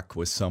great talk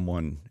with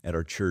someone at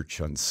our church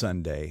on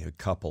Sunday, a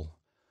couple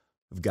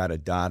who've got a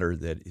daughter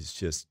that is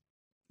just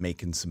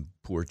making some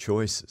poor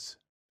choices.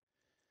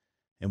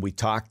 And we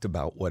talked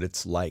about what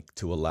it's like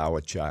to allow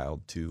a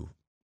child to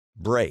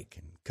break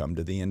and come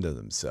to the end of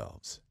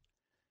themselves.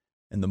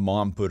 And the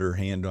mom put her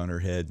hand on her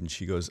head and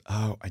she goes,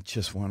 oh, I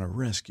just want to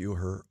rescue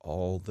her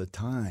all the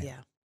time.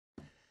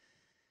 Yeah.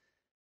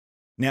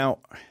 Now,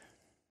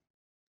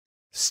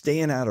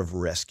 staying out of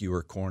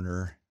rescuer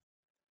corner,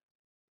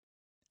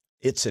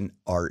 it's an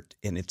art,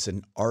 and it's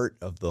an art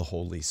of the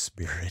Holy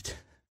Spirit.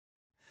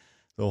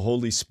 The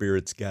Holy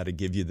Spirit's got to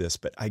give you this,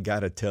 but I got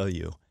to tell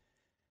you,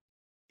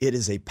 it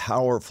is a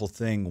powerful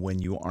thing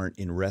when you aren't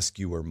in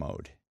rescuer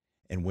mode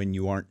and when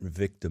you aren't in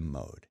victim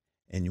mode.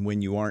 And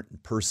when you aren't in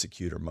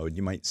persecutor mode,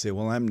 you might say,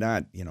 well, I'm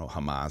not,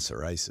 Hamas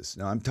or ISIS.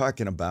 No, I'm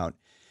talking about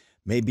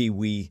maybe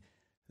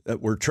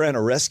we're trying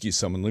to rescue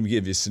someone. Let me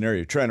give you a scenario.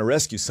 You're trying to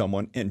rescue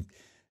someone and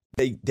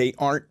they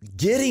aren't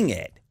getting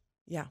it.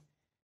 Yeah.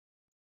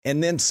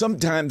 And then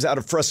sometimes out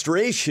of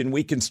frustration,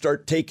 we can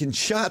start taking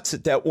shots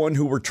at that one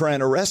who we're trying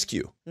to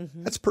rescue.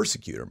 Mm-hmm. That's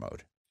persecutor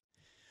mode.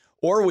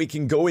 Or we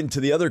can go into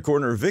the other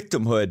corner of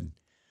victimhood,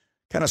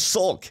 kind of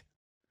sulk,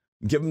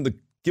 give them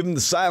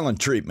the silent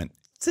treatment.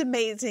 It's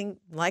amazing,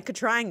 like a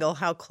triangle,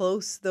 how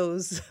close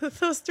those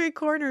three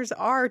corners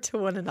are to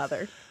one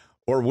another.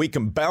 Or we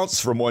can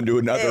bounce from one to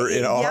another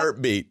in a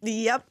heartbeat.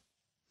 Yep.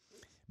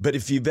 But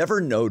if you've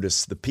ever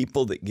noticed the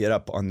people that get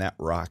up on that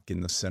rock in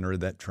the center of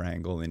that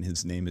triangle, and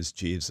his name is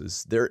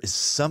Jesus, there is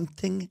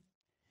something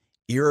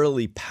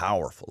eerily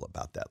powerful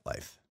about that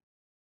life.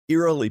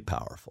 Eerily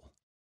powerful.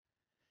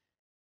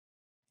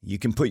 You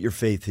can put your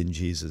faith in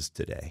Jesus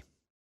today.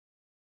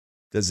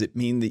 Does it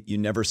mean that you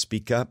never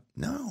speak up?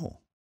 No.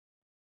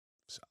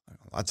 So,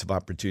 lots of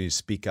opportunities to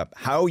speak up.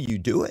 How you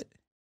do it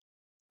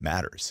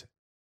matters.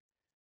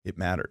 It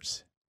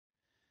matters.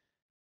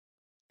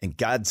 And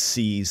God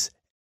sees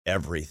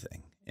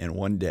everything. And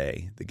one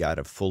day, the God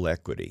of full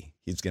equity,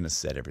 he's going to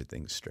set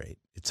everything straight.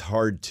 It's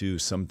hard to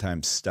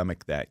sometimes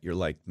stomach that. You're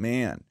like,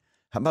 man,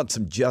 how about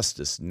some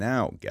justice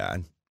now,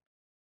 God?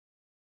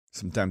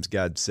 Sometimes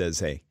God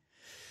says, hey,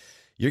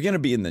 you're going to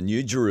be in the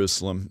New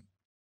Jerusalem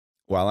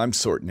while I'm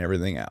sorting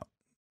everything out,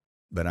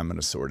 but I'm going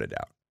to sort it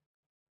out.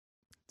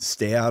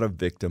 Stay out of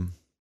victim,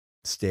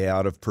 stay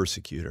out of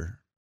persecutor,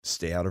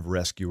 stay out of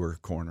rescuer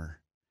corner.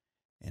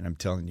 And I'm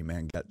telling you,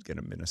 man, God's going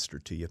to minister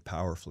to you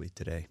powerfully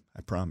today.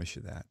 I promise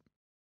you that.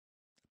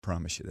 I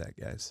promise you that,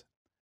 guys.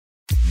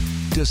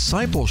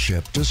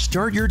 Discipleship to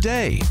start your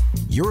day.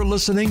 You're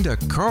listening to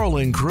Carl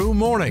and Crew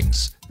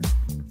Mornings.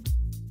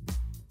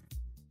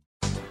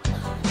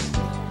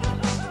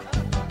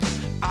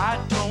 I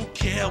don't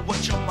care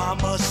what your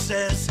mama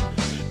says.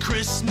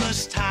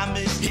 Christmas time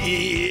is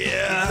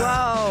here.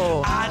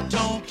 Whoa. I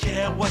don't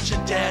care what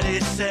your daddy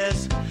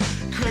says.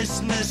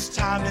 Christmas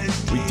time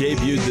is here. We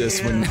debuted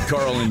this when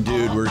Carl and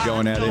Dude were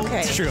going at it.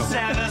 Okay. It's true.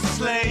 Santa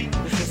sleigh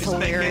is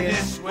making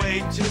its way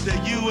to the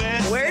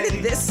U.S. Where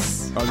did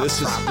this? Oh, this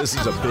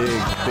is a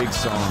big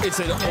song. It's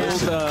an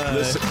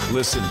old.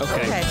 Listen.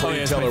 Okay. Before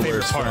you tell her where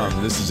it's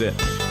from, this is it.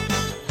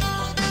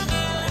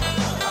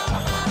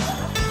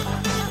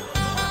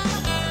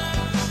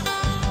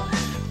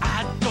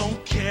 I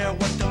don't care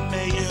what the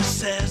mayor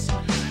says.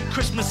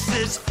 Christmas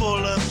is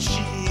full of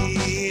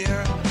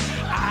cheer.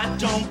 I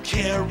don't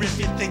care if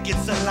you think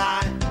it's a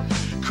lie.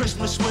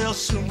 Christmas will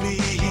soon be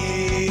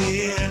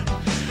here.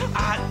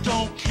 I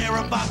don't care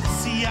about the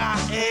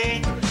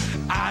CIA.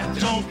 I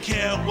don't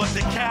care what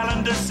the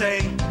calendar say.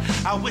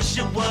 I wish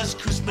it was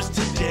Christmas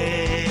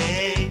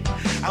today.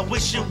 I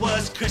wish it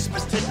was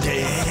Christmas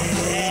today.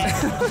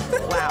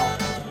 Wow.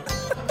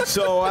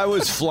 So I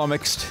was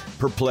flummoxed,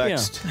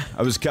 perplexed. Yeah.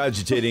 I was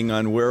cogitating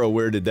on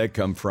where did that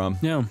come from?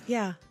 Yeah.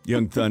 Yeah.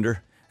 Young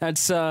Thunder.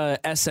 That's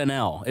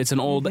SNL. It's an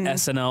old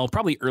SNL,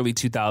 probably early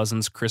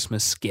 2000s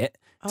Christmas skit.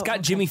 It's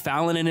got Jimmy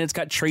Fallon in it. It's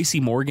got Tracy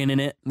Morgan in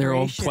it. They're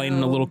all playing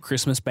in a little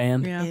Christmas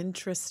band. Yeah.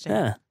 Interesting.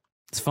 Yeah.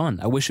 It's fun.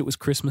 I wish it was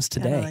Christmas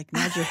today. Like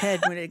nod your head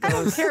when it I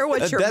don't goes. care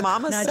what your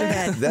mama Nod your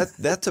said. head.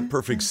 That's a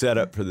perfect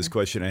setup for this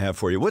question I have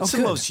for you. What's the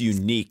good. most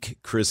unique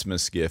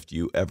Christmas gift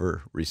you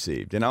ever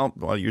received? And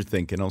while you're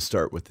thinking, I'll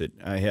start with it.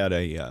 I had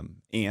a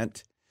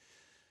aunt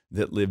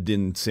that lived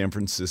in San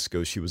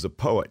Francisco. She was a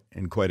poet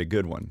and quite a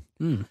good one.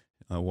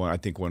 I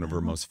think one of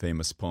her most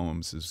famous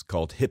poems is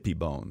called Hippie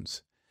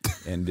Bones.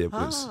 And it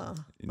was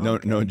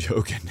no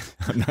joking.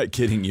 I'm not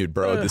kidding you,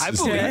 bro. I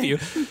believe you.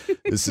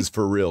 This is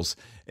for reals.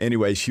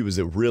 Anyway, she was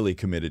a really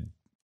committed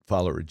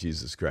follower of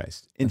Jesus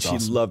Christ. And That's she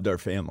awesome. loved our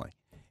family.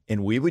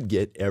 And we would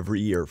get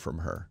every year from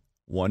her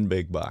one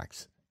big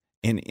box.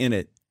 And in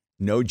it,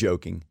 no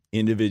joking,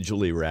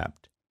 individually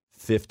wrapped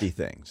 50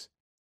 things.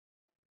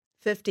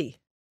 50.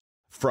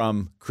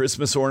 From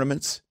Christmas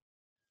ornaments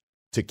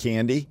to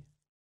candy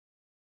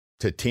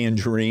to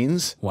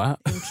tangerines Wow.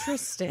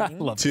 Interesting. I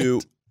love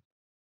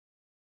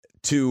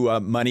to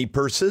money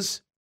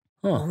purses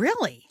Huh.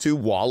 Really? to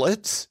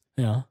wallets,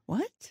 Yeah.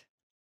 What?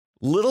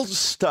 little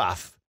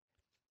stuff.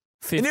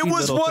 50 And it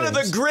was little one of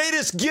things. the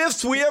greatest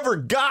gifts we ever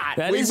got.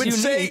 That we is would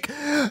unique.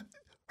 say,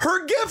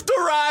 her gift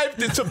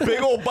arrived. It's a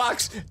big old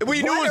box.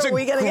 We knew What it was are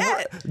we gonna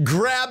get?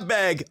 grab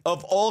bag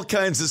of all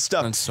kinds of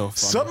stuff. That's so funny.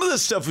 Some of the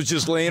stuff was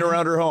just laying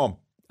around her home.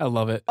 I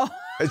love it.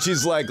 And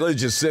she's like, let's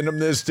just send them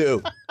this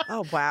too.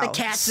 Oh, wow. The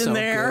cat's So in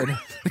there. good.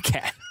 The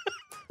cat.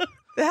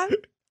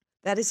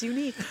 That is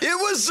unique.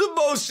 It was the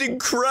most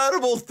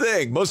incredible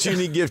thing. Most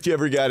unique gift you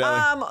ever got,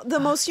 Ellie? The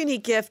most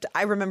unique gift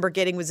I remember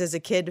getting was as a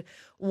kid.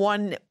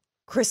 One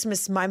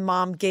Christmas, my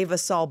mom gave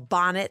us all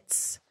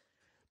bonnets,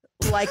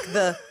 like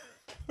the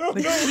Without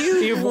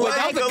the Little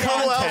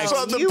House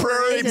on the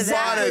Prairie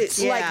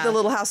bonnets. like the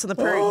Little House on the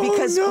Prairie,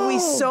 because we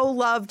so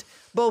loved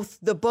both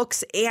the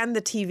books and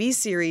the TV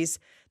series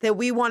that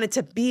we wanted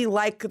to be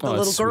like the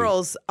little that's sweet.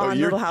 girls on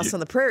Little House on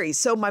the Prairie.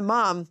 So my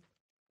mom,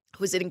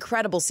 who was an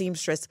incredible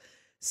seamstress,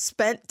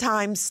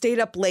 stayed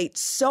up late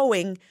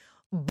sewing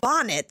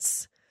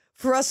bonnets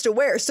for us to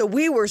wear. So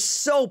we were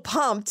so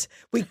pumped.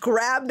 We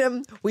grabbed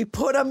them, we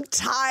put them,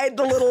 tied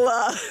the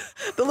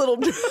little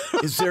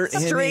Is there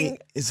string.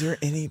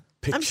 any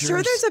pictures? I'm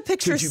sure there's a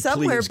picture Could you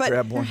somewhere, please but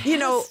grab one? you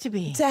know,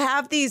 to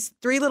have these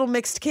three little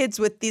mixed kids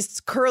with these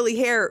curly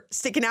hair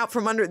sticking out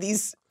from under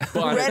these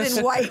red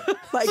and white,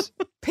 like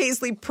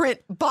paisley print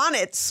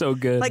bonnets. So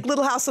good. Like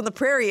Little House on the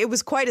Prairie. It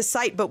was quite a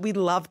sight, but we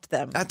loved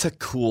them. That's a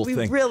cool We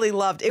thing. really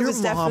loved it. Your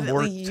was mom definitely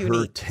worked her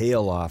unique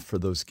tail off for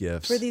those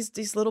gifts. for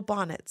these little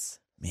bonnets.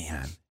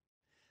 Man.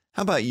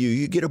 How about you?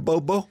 You get a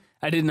Bobo?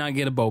 I did not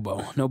get a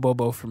Bobo. No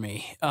Bobo for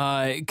me.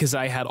 Because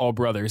I had all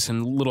brothers,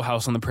 and Little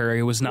House on the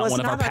Prairie was not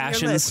one of our on your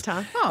passions. list,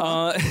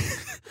 huh?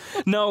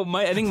 No,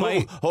 I think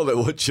my... Hold on.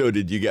 What show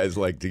did you guys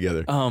like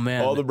together? Oh,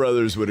 man. All the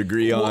brothers would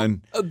agree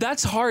on.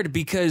 That's hard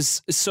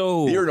because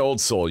You're an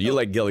old soul. You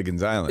like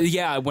Gilligan's Island.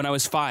 Yeah, when I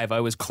was 5, I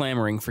was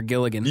clamoring for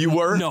Gilligan. You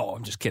were? No,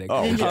 I'm just kidding.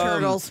 Oh, Ninja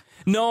Turtles.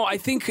 No, I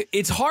think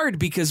it's hard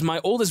because my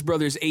oldest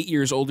brother's 8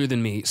 years older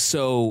than me,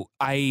 so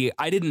I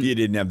didn't. You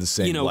didn't have the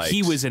same. He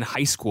likes. was in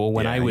high school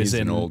when Yeah, I was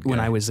he's an in old when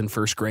guy. I was in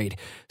first grade.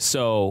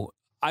 So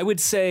I would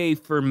say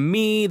for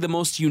me the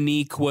most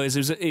unique was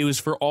it was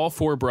for all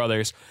 4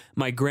 brothers.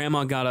 My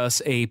grandma got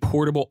us a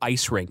portable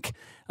ice rink.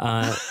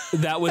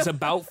 That was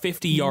about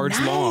 50 yards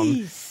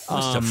long.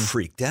 Must have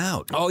freaked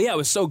out. Oh yeah, it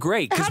was so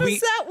great. How does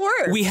that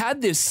work? We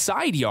had this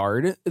side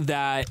yard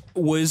that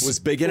was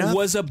big enough?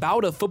 Was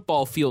about a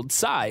football field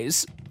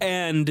size,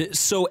 and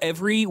so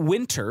every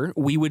winter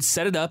we would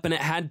set it up, and it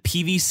had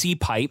PVC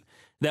pipe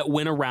that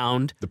went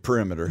around The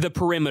perimeter. and Did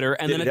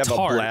then it a have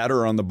tarp. a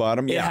bladder on the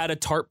bottom? It Yeah. had a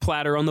tarp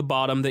platter on the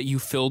bottom that you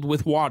filled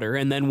with water,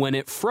 and then when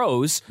it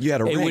froze, You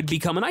had a it rink. would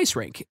become an ice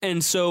rink.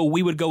 And so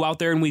we would go out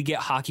there and we'd get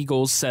hockey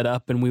goals set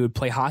up, and we would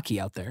play hockey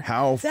out there.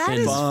 How That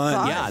is fun.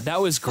 fun. Yeah, that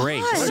was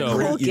great. Fun. So,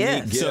 Cool unique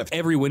gift. so gift.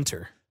 every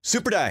winter.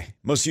 Super Die,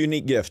 most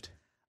unique gift.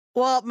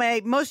 Well,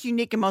 my most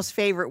unique and most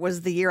favorite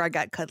was the year I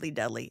got Cuddly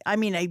Dudley. I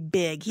mean,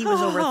 he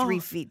was over 3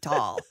 feet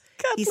tall.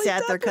 He Cuddly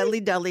sat there, Dudley. Cuddly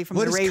Dudley from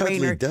What the is Ray Cuddly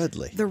Rayner.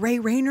 Dudley? The Ray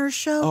Rayner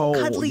show.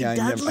 Cuddly yeah,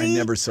 Dudley. I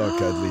never saw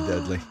Cuddly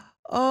Dudley.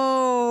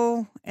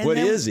 Oh, and What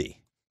then is he?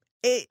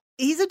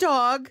 He's a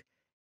dog,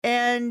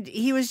 and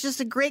he was just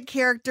a great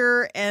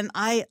character, and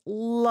I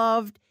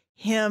loved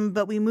him.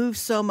 But we moved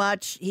so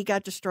much, he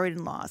got destroyed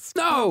and lost.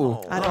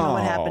 No. I don't know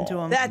what happened to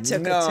him. That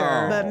took No. a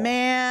turn. But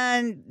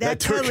man, That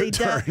took a Cuddly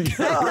turn.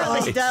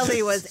 Cuddly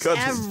Dudley was Cuddly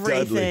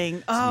everything.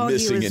 Dudley. Oh,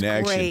 Missing he was in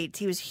action. great.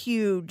 He was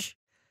huge.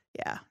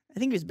 Yeah, I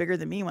think he was bigger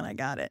than me when I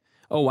got it.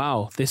 Oh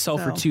wow, they sell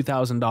for So.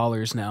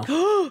 $2,000 now.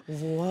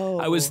 Whoa.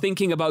 I was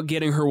thinking about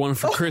getting her one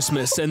for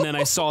Christmas, and then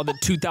I saw that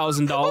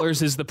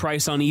 $2,000 is the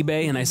price on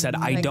eBay, and I said,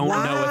 I don't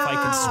know if I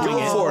can swing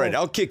Go it. for it.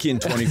 I'll kick you in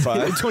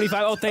 25.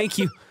 25. Oh, thank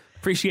you.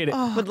 Appreciate it.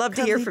 Would love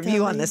to hear Cuddly from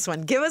you on Dudley. this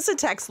one. Give us a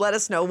text. Let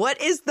us know what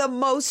is the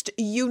most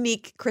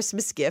unique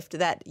Christmas gift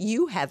that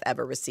you have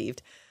ever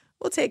received.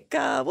 We'll take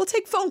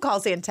phone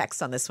calls and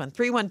texts on this one.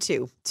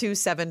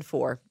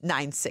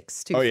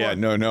 312-274-9624. Oh, yeah.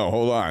 No.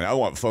 Hold on. I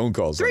want phone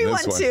calls on this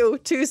one.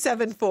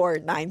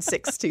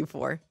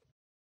 312-274-9624.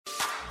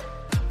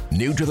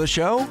 New to the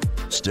show?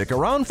 Stick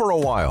around for a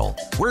while.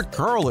 We're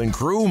Carl and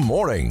Crew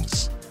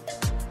Mornings.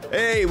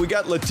 Hey, we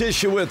got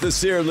Letitia with us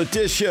here.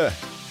 Letitia,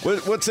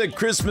 what's that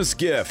Christmas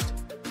gift?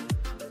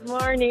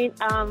 Morning.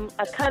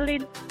 A Cuddly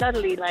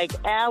Dudley like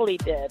Allie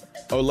did.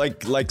 Oh,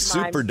 like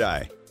Super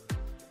Die.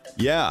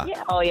 Yeah.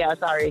 Yeah. Oh, yeah.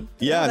 Sorry.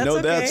 Yeah, that's no,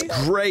 okay. that's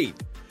great.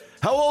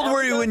 How old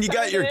were you so when you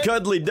got your excited.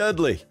 Cuddly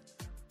Dudley?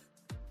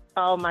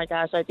 Oh my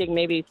gosh. I think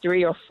maybe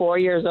 3 or 4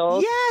 years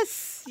old.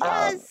 Yes,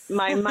 yes.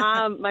 My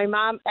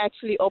mom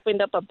actually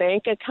opened up a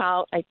bank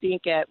account. I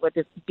think at what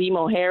is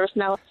BMO Harris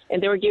now,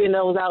 and they were giving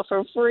those out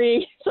for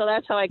free. So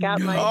that's how I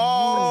got my.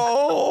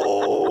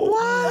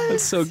 Oh,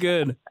 That's so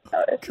good.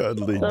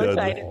 Cuddly So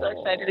Dudley.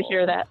 excited to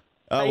hear that.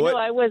 I what- know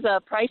I was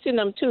pricing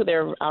them too.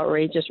 They're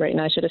outrageous right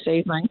now. I should have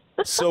saved mine.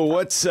 So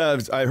what's?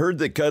 I heard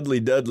that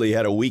Cuddly Dudley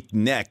had a weak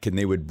neck and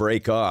they would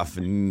break off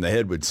and the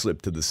head would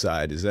slip to the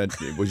side.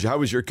 How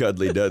was your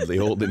Cuddly Dudley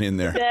holding in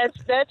there?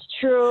 That's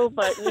true,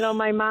 but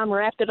my mom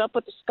wrapped it up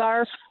with a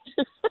scarf.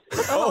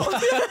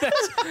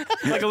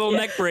 Like a little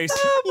neck brace.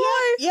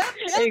 Yeah.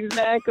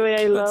 Exactly.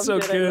 I loved so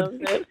it. good. I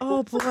loved it.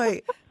 Oh,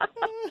 boy.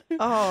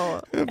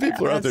 Oh,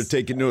 People are out there that's-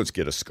 taking notes.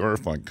 Get a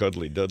scarf on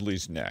Cuddly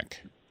Dudley's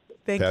neck.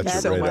 Thank Patch you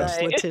it so right much,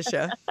 up.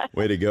 Letitia.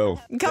 Way to go.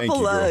 A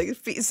couple Thank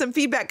you, girl. some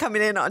feedback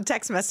coming in on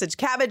text message.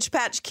 Cabbage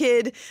Patch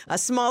Kid, a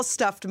small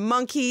stuffed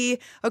monkey.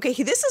 Okay,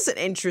 this is an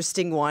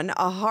interesting one.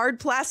 A hard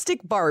plastic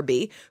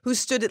Barbie who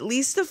stood at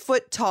least a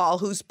foot tall,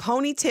 whose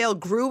ponytail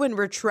grew and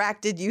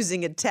retracted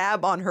using a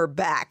tab on her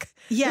back.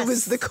 Yes. It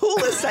was the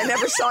coolest. I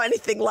never saw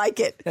anything like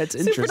it. That's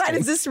Super interesting. Night,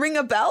 does this ring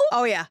a bell?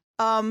 Oh yeah.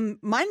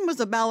 Mine was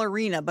a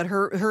ballerina, but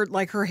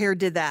her hair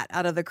did that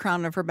out of the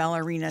crown of her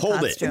ballerina Hold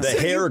costume. it.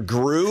 The hair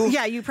grew?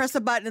 Yeah, you press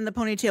a button and the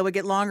ponytail would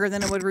get longer,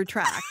 then it would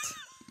retract.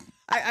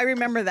 I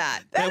remember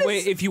that. That way,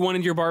 if you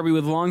wanted your Barbie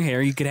with long hair,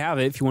 you could have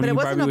it. If you wanted your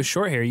Barbie with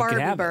short hair, you could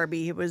have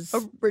Barbie. It was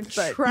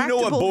retractable You know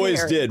what boys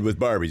hair. did with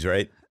Barbies,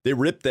 right? They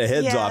ripped the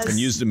heads off and Yes.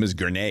 used them as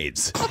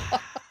grenades.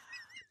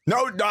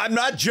 No, I'm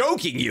not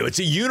joking you. It's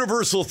a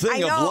universal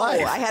thing I know. of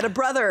life. I had a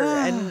brother,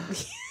 and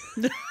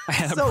I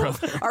had a so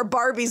brother. our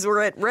Barbies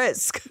were at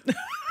risk.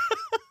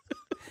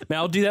 Man,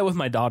 I'll do that with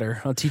my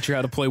daughter. I'll teach her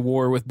how to play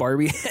war with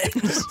Barbie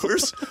heads.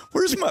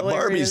 Where's my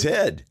Barbie's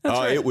head?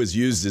 It was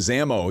used as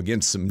ammo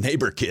against some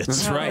neighbor kids.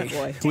 That's right.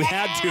 boy. We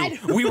had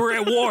to. We were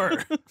at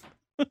war.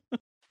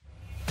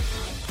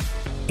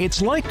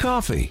 It's like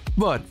coffee,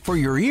 but for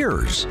your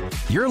ears.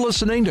 You're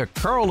listening to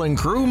Carl and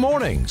Crew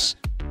Mornings.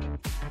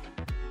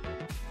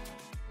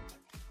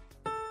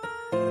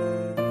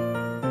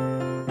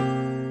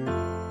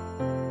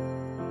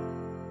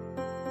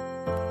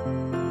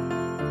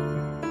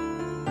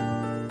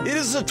 It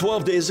is the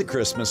 12 Days of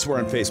Christmas. We're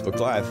on Facebook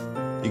Live.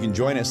 You can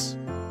join us,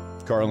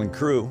 Carl and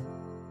Crew.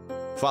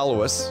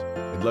 Follow us.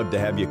 We'd love to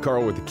have you,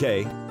 Carl with a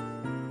K.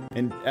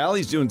 And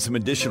Allie's doing some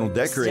additional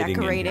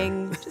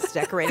decorating. Just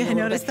decorating. I a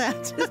little noticed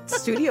bit. that. The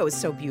studio is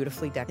so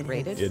beautifully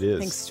decorated. It is.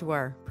 Thanks to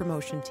our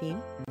promotion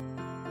team.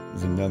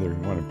 There's another. You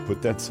want to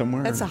put that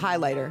somewhere? That's a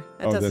highlighter.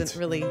 That Oh, doesn't that's-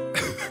 really.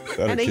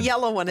 That And a could-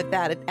 yellow one at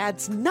that. It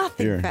adds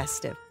nothing Here.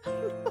 festive.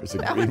 There's a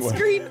That green one's one.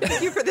 green.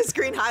 Thank you for this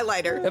green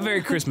highlighter.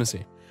 Very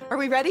Christmassy. Are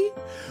we ready?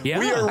 Yeah.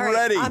 We are All right,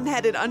 ready. I'm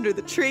headed under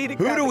the tree to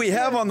Who grab do a we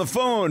have gift. on the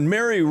phone?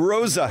 Mary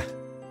Rosa.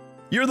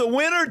 You're the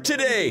winner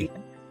today.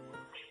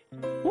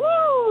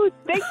 Woo!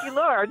 Thank you,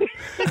 Lord.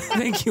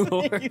 Thank you,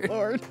 Lord.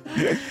 Lord.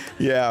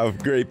 Yeah, I'm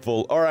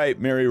grateful. All right,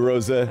 Mary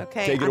Rosa.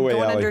 Okay, take it I'm away,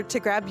 going Allie. under to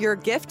grab your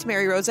gift,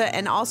 Mary Rosa,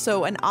 and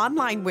also an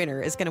online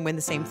winner is going to win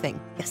the same thing.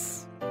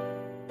 Yes.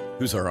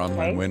 Who's our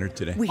online Okay. winner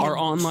today? We Our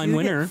have online Judith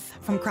winner.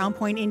 from Crown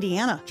Point,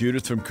 Indiana.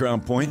 Judith from Crown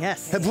Point.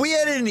 Yes. Have we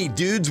had any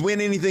dudes win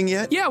anything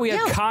yet? Yeah, we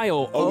had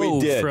Kyle Oh, we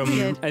did. from, We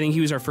did. I think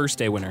he was our first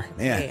day winner.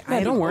 Man. Okay, Yeah,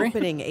 I'm don't worry.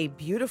 opening a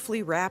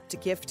beautifully wrapped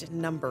gift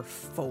number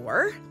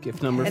 4.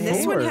 Gift number And 4.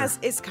 this one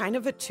is kind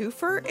of a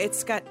twofer.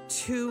 It's got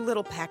 2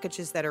 little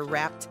packages that are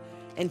wrapped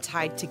and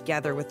tied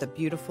together with a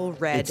beautiful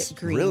red, It's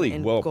green, really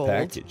and well gold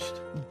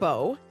packaged.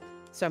 bow.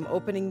 So I'm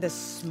opening the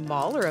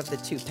smaller of the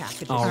 2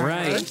 packages All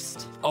right.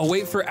 first. I'll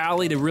wait for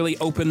Allie to really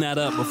open that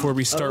up before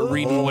we start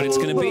reading what it's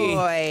going to be.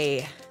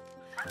 Boy,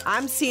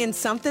 I'm seeing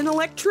something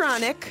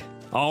electronic.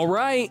 All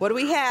right. What do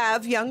we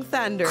have, Young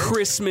Thunder?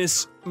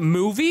 Christmas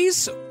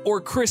movies or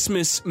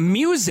Christmas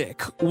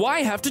music?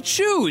 Why have to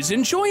choose?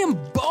 Enjoy them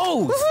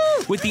both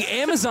with the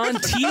Amazon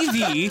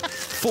TV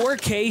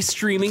 4K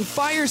streaming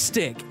Fire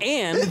Stick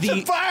and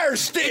the Fire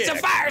stick! It's a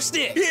Fire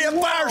Stick. Yeah,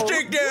 fire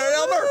stick there,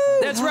 Elmer!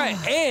 That's right.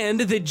 And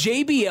the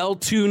JBL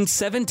Tune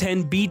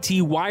 710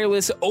 BT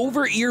wireless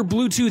over-ear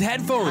Bluetooth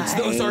headphones.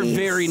 Those are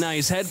very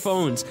nice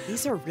headphones.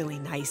 These are really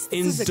nice.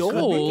 This is a good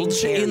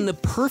Indulge looking in the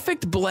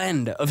perfect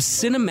blend of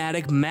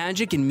cinematic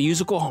magic and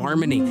musical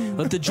harmony.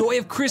 Let the joy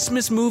of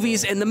Christmas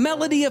movies and the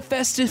melody of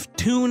festive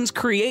tunes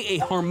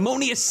create a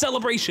harmonious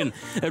celebration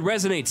that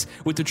resonates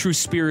with the true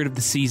spirit of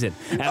the season.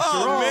 After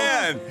Oh, all,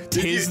 man. Did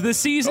tis you- the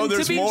season Oh, to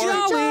there's be more?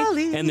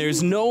 jolly, and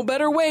there's no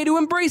better way to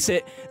embrace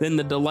it than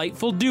the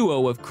delightful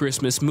duo of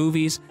Christmas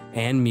movies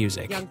and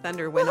music. Young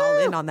Thunder went all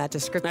in on that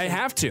description. I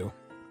have to.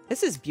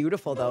 This is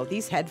beautiful, though.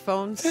 These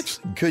headphones. That's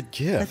a good Let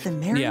gift. the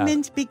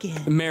merriment begin.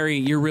 Mary,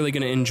 you're really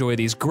going to enjoy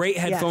these. Great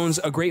headphones,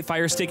 a great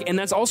Fire Stick, and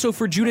that's also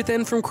for Judith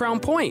and from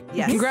Crown Point.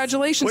 Yes.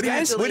 Congratulations, What do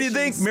guys. you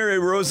think, Mary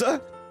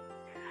Rosa?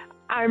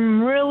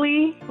 I'm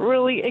really,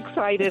 really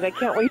excited. I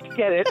can't wait to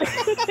get it.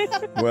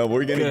 Well,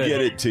 we're going to Good. get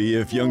it to you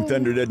if Young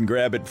Thunder doesn't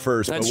grab it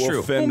first, That's but we'll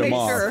true. fend We'll them make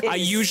off. sure. It I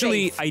is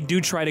usually, safe. I do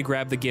try to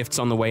grab the gifts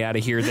on the way out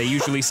of here. They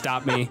usually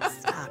stop me.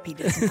 Stop. He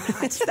does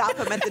not. Stop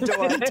him at the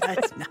door.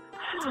 Does not.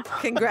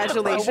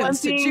 Congratulations One to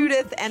thing-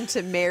 Judith and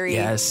to Mary.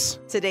 Yes.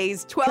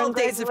 Today's 12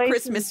 Days of Congratulations,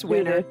 Christmas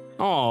winner. Judith.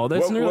 Oh,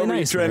 that's What really were you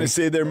nice. trying Mary. to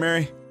say there,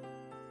 Mary?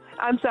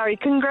 I'm sorry.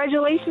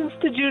 Congratulations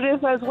to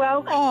Judith as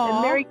well. Aw.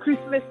 And Merry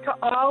Christmas to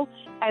all.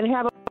 And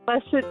have a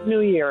blessed New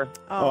Year.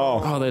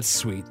 Oh. Oh, that's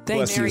sweet. Thank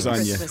Blessings you. on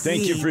you. Christmas.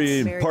 Thank you for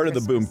being Merry part of the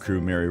Boom Christmas. Crew,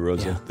 Mary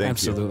Rosa. Yeah, Thank you.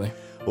 absolutely.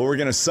 Well, we're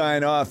going to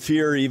sign off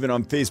here, even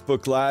on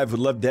Facebook Live. We'd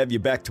love to have you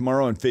back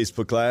tomorrow on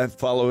Facebook Live.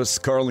 Follow us,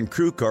 Carl and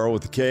Crew, Carl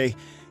with a K,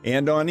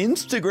 and on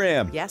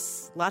Instagram.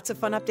 Yes, lots of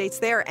fun updates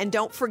there. And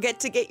don't forget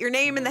to get your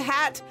name in the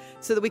hat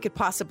so that we could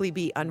possibly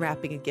be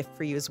unwrapping a gift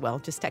for you as well.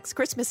 Just text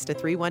Christmas to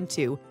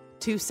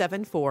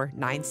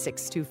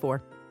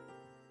 312-274-9624.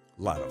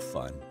 A lot of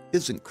fun.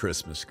 Isn't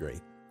Christmas great?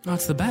 Oh,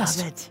 it's the best.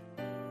 Love it.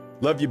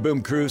 Love you,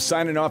 Boom Crew.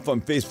 Signing off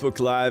on Facebook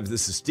Live.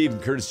 This is Stephen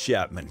Curtis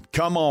Chapman.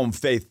 Come on,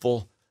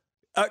 faithful.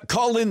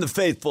 Call in the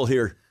faithful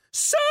here.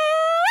 Sir!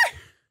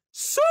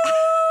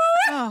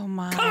 Oh,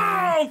 my. Come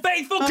on,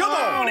 faithful. Come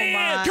on in.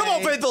 my. Come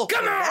on, faithful.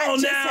 Come That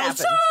on just now, happened.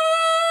 sir!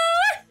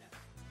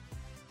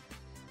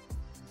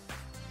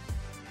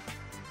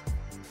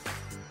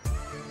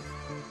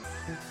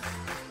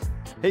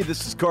 Hey,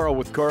 this is Carl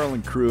with Carl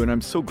and Crew, and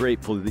I'm so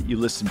grateful that you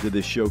listen to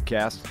this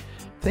showcast.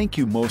 Thank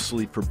you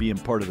mostly for being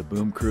part of the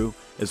Boom Crew.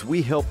 As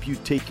we help you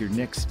take your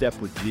next step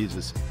with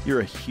Jesus, you're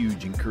a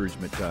huge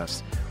encouragement to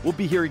us. We'll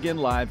be here again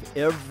live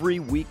every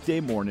weekday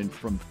morning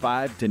from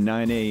 5 to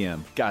 9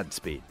 a.m.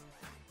 Godspeed.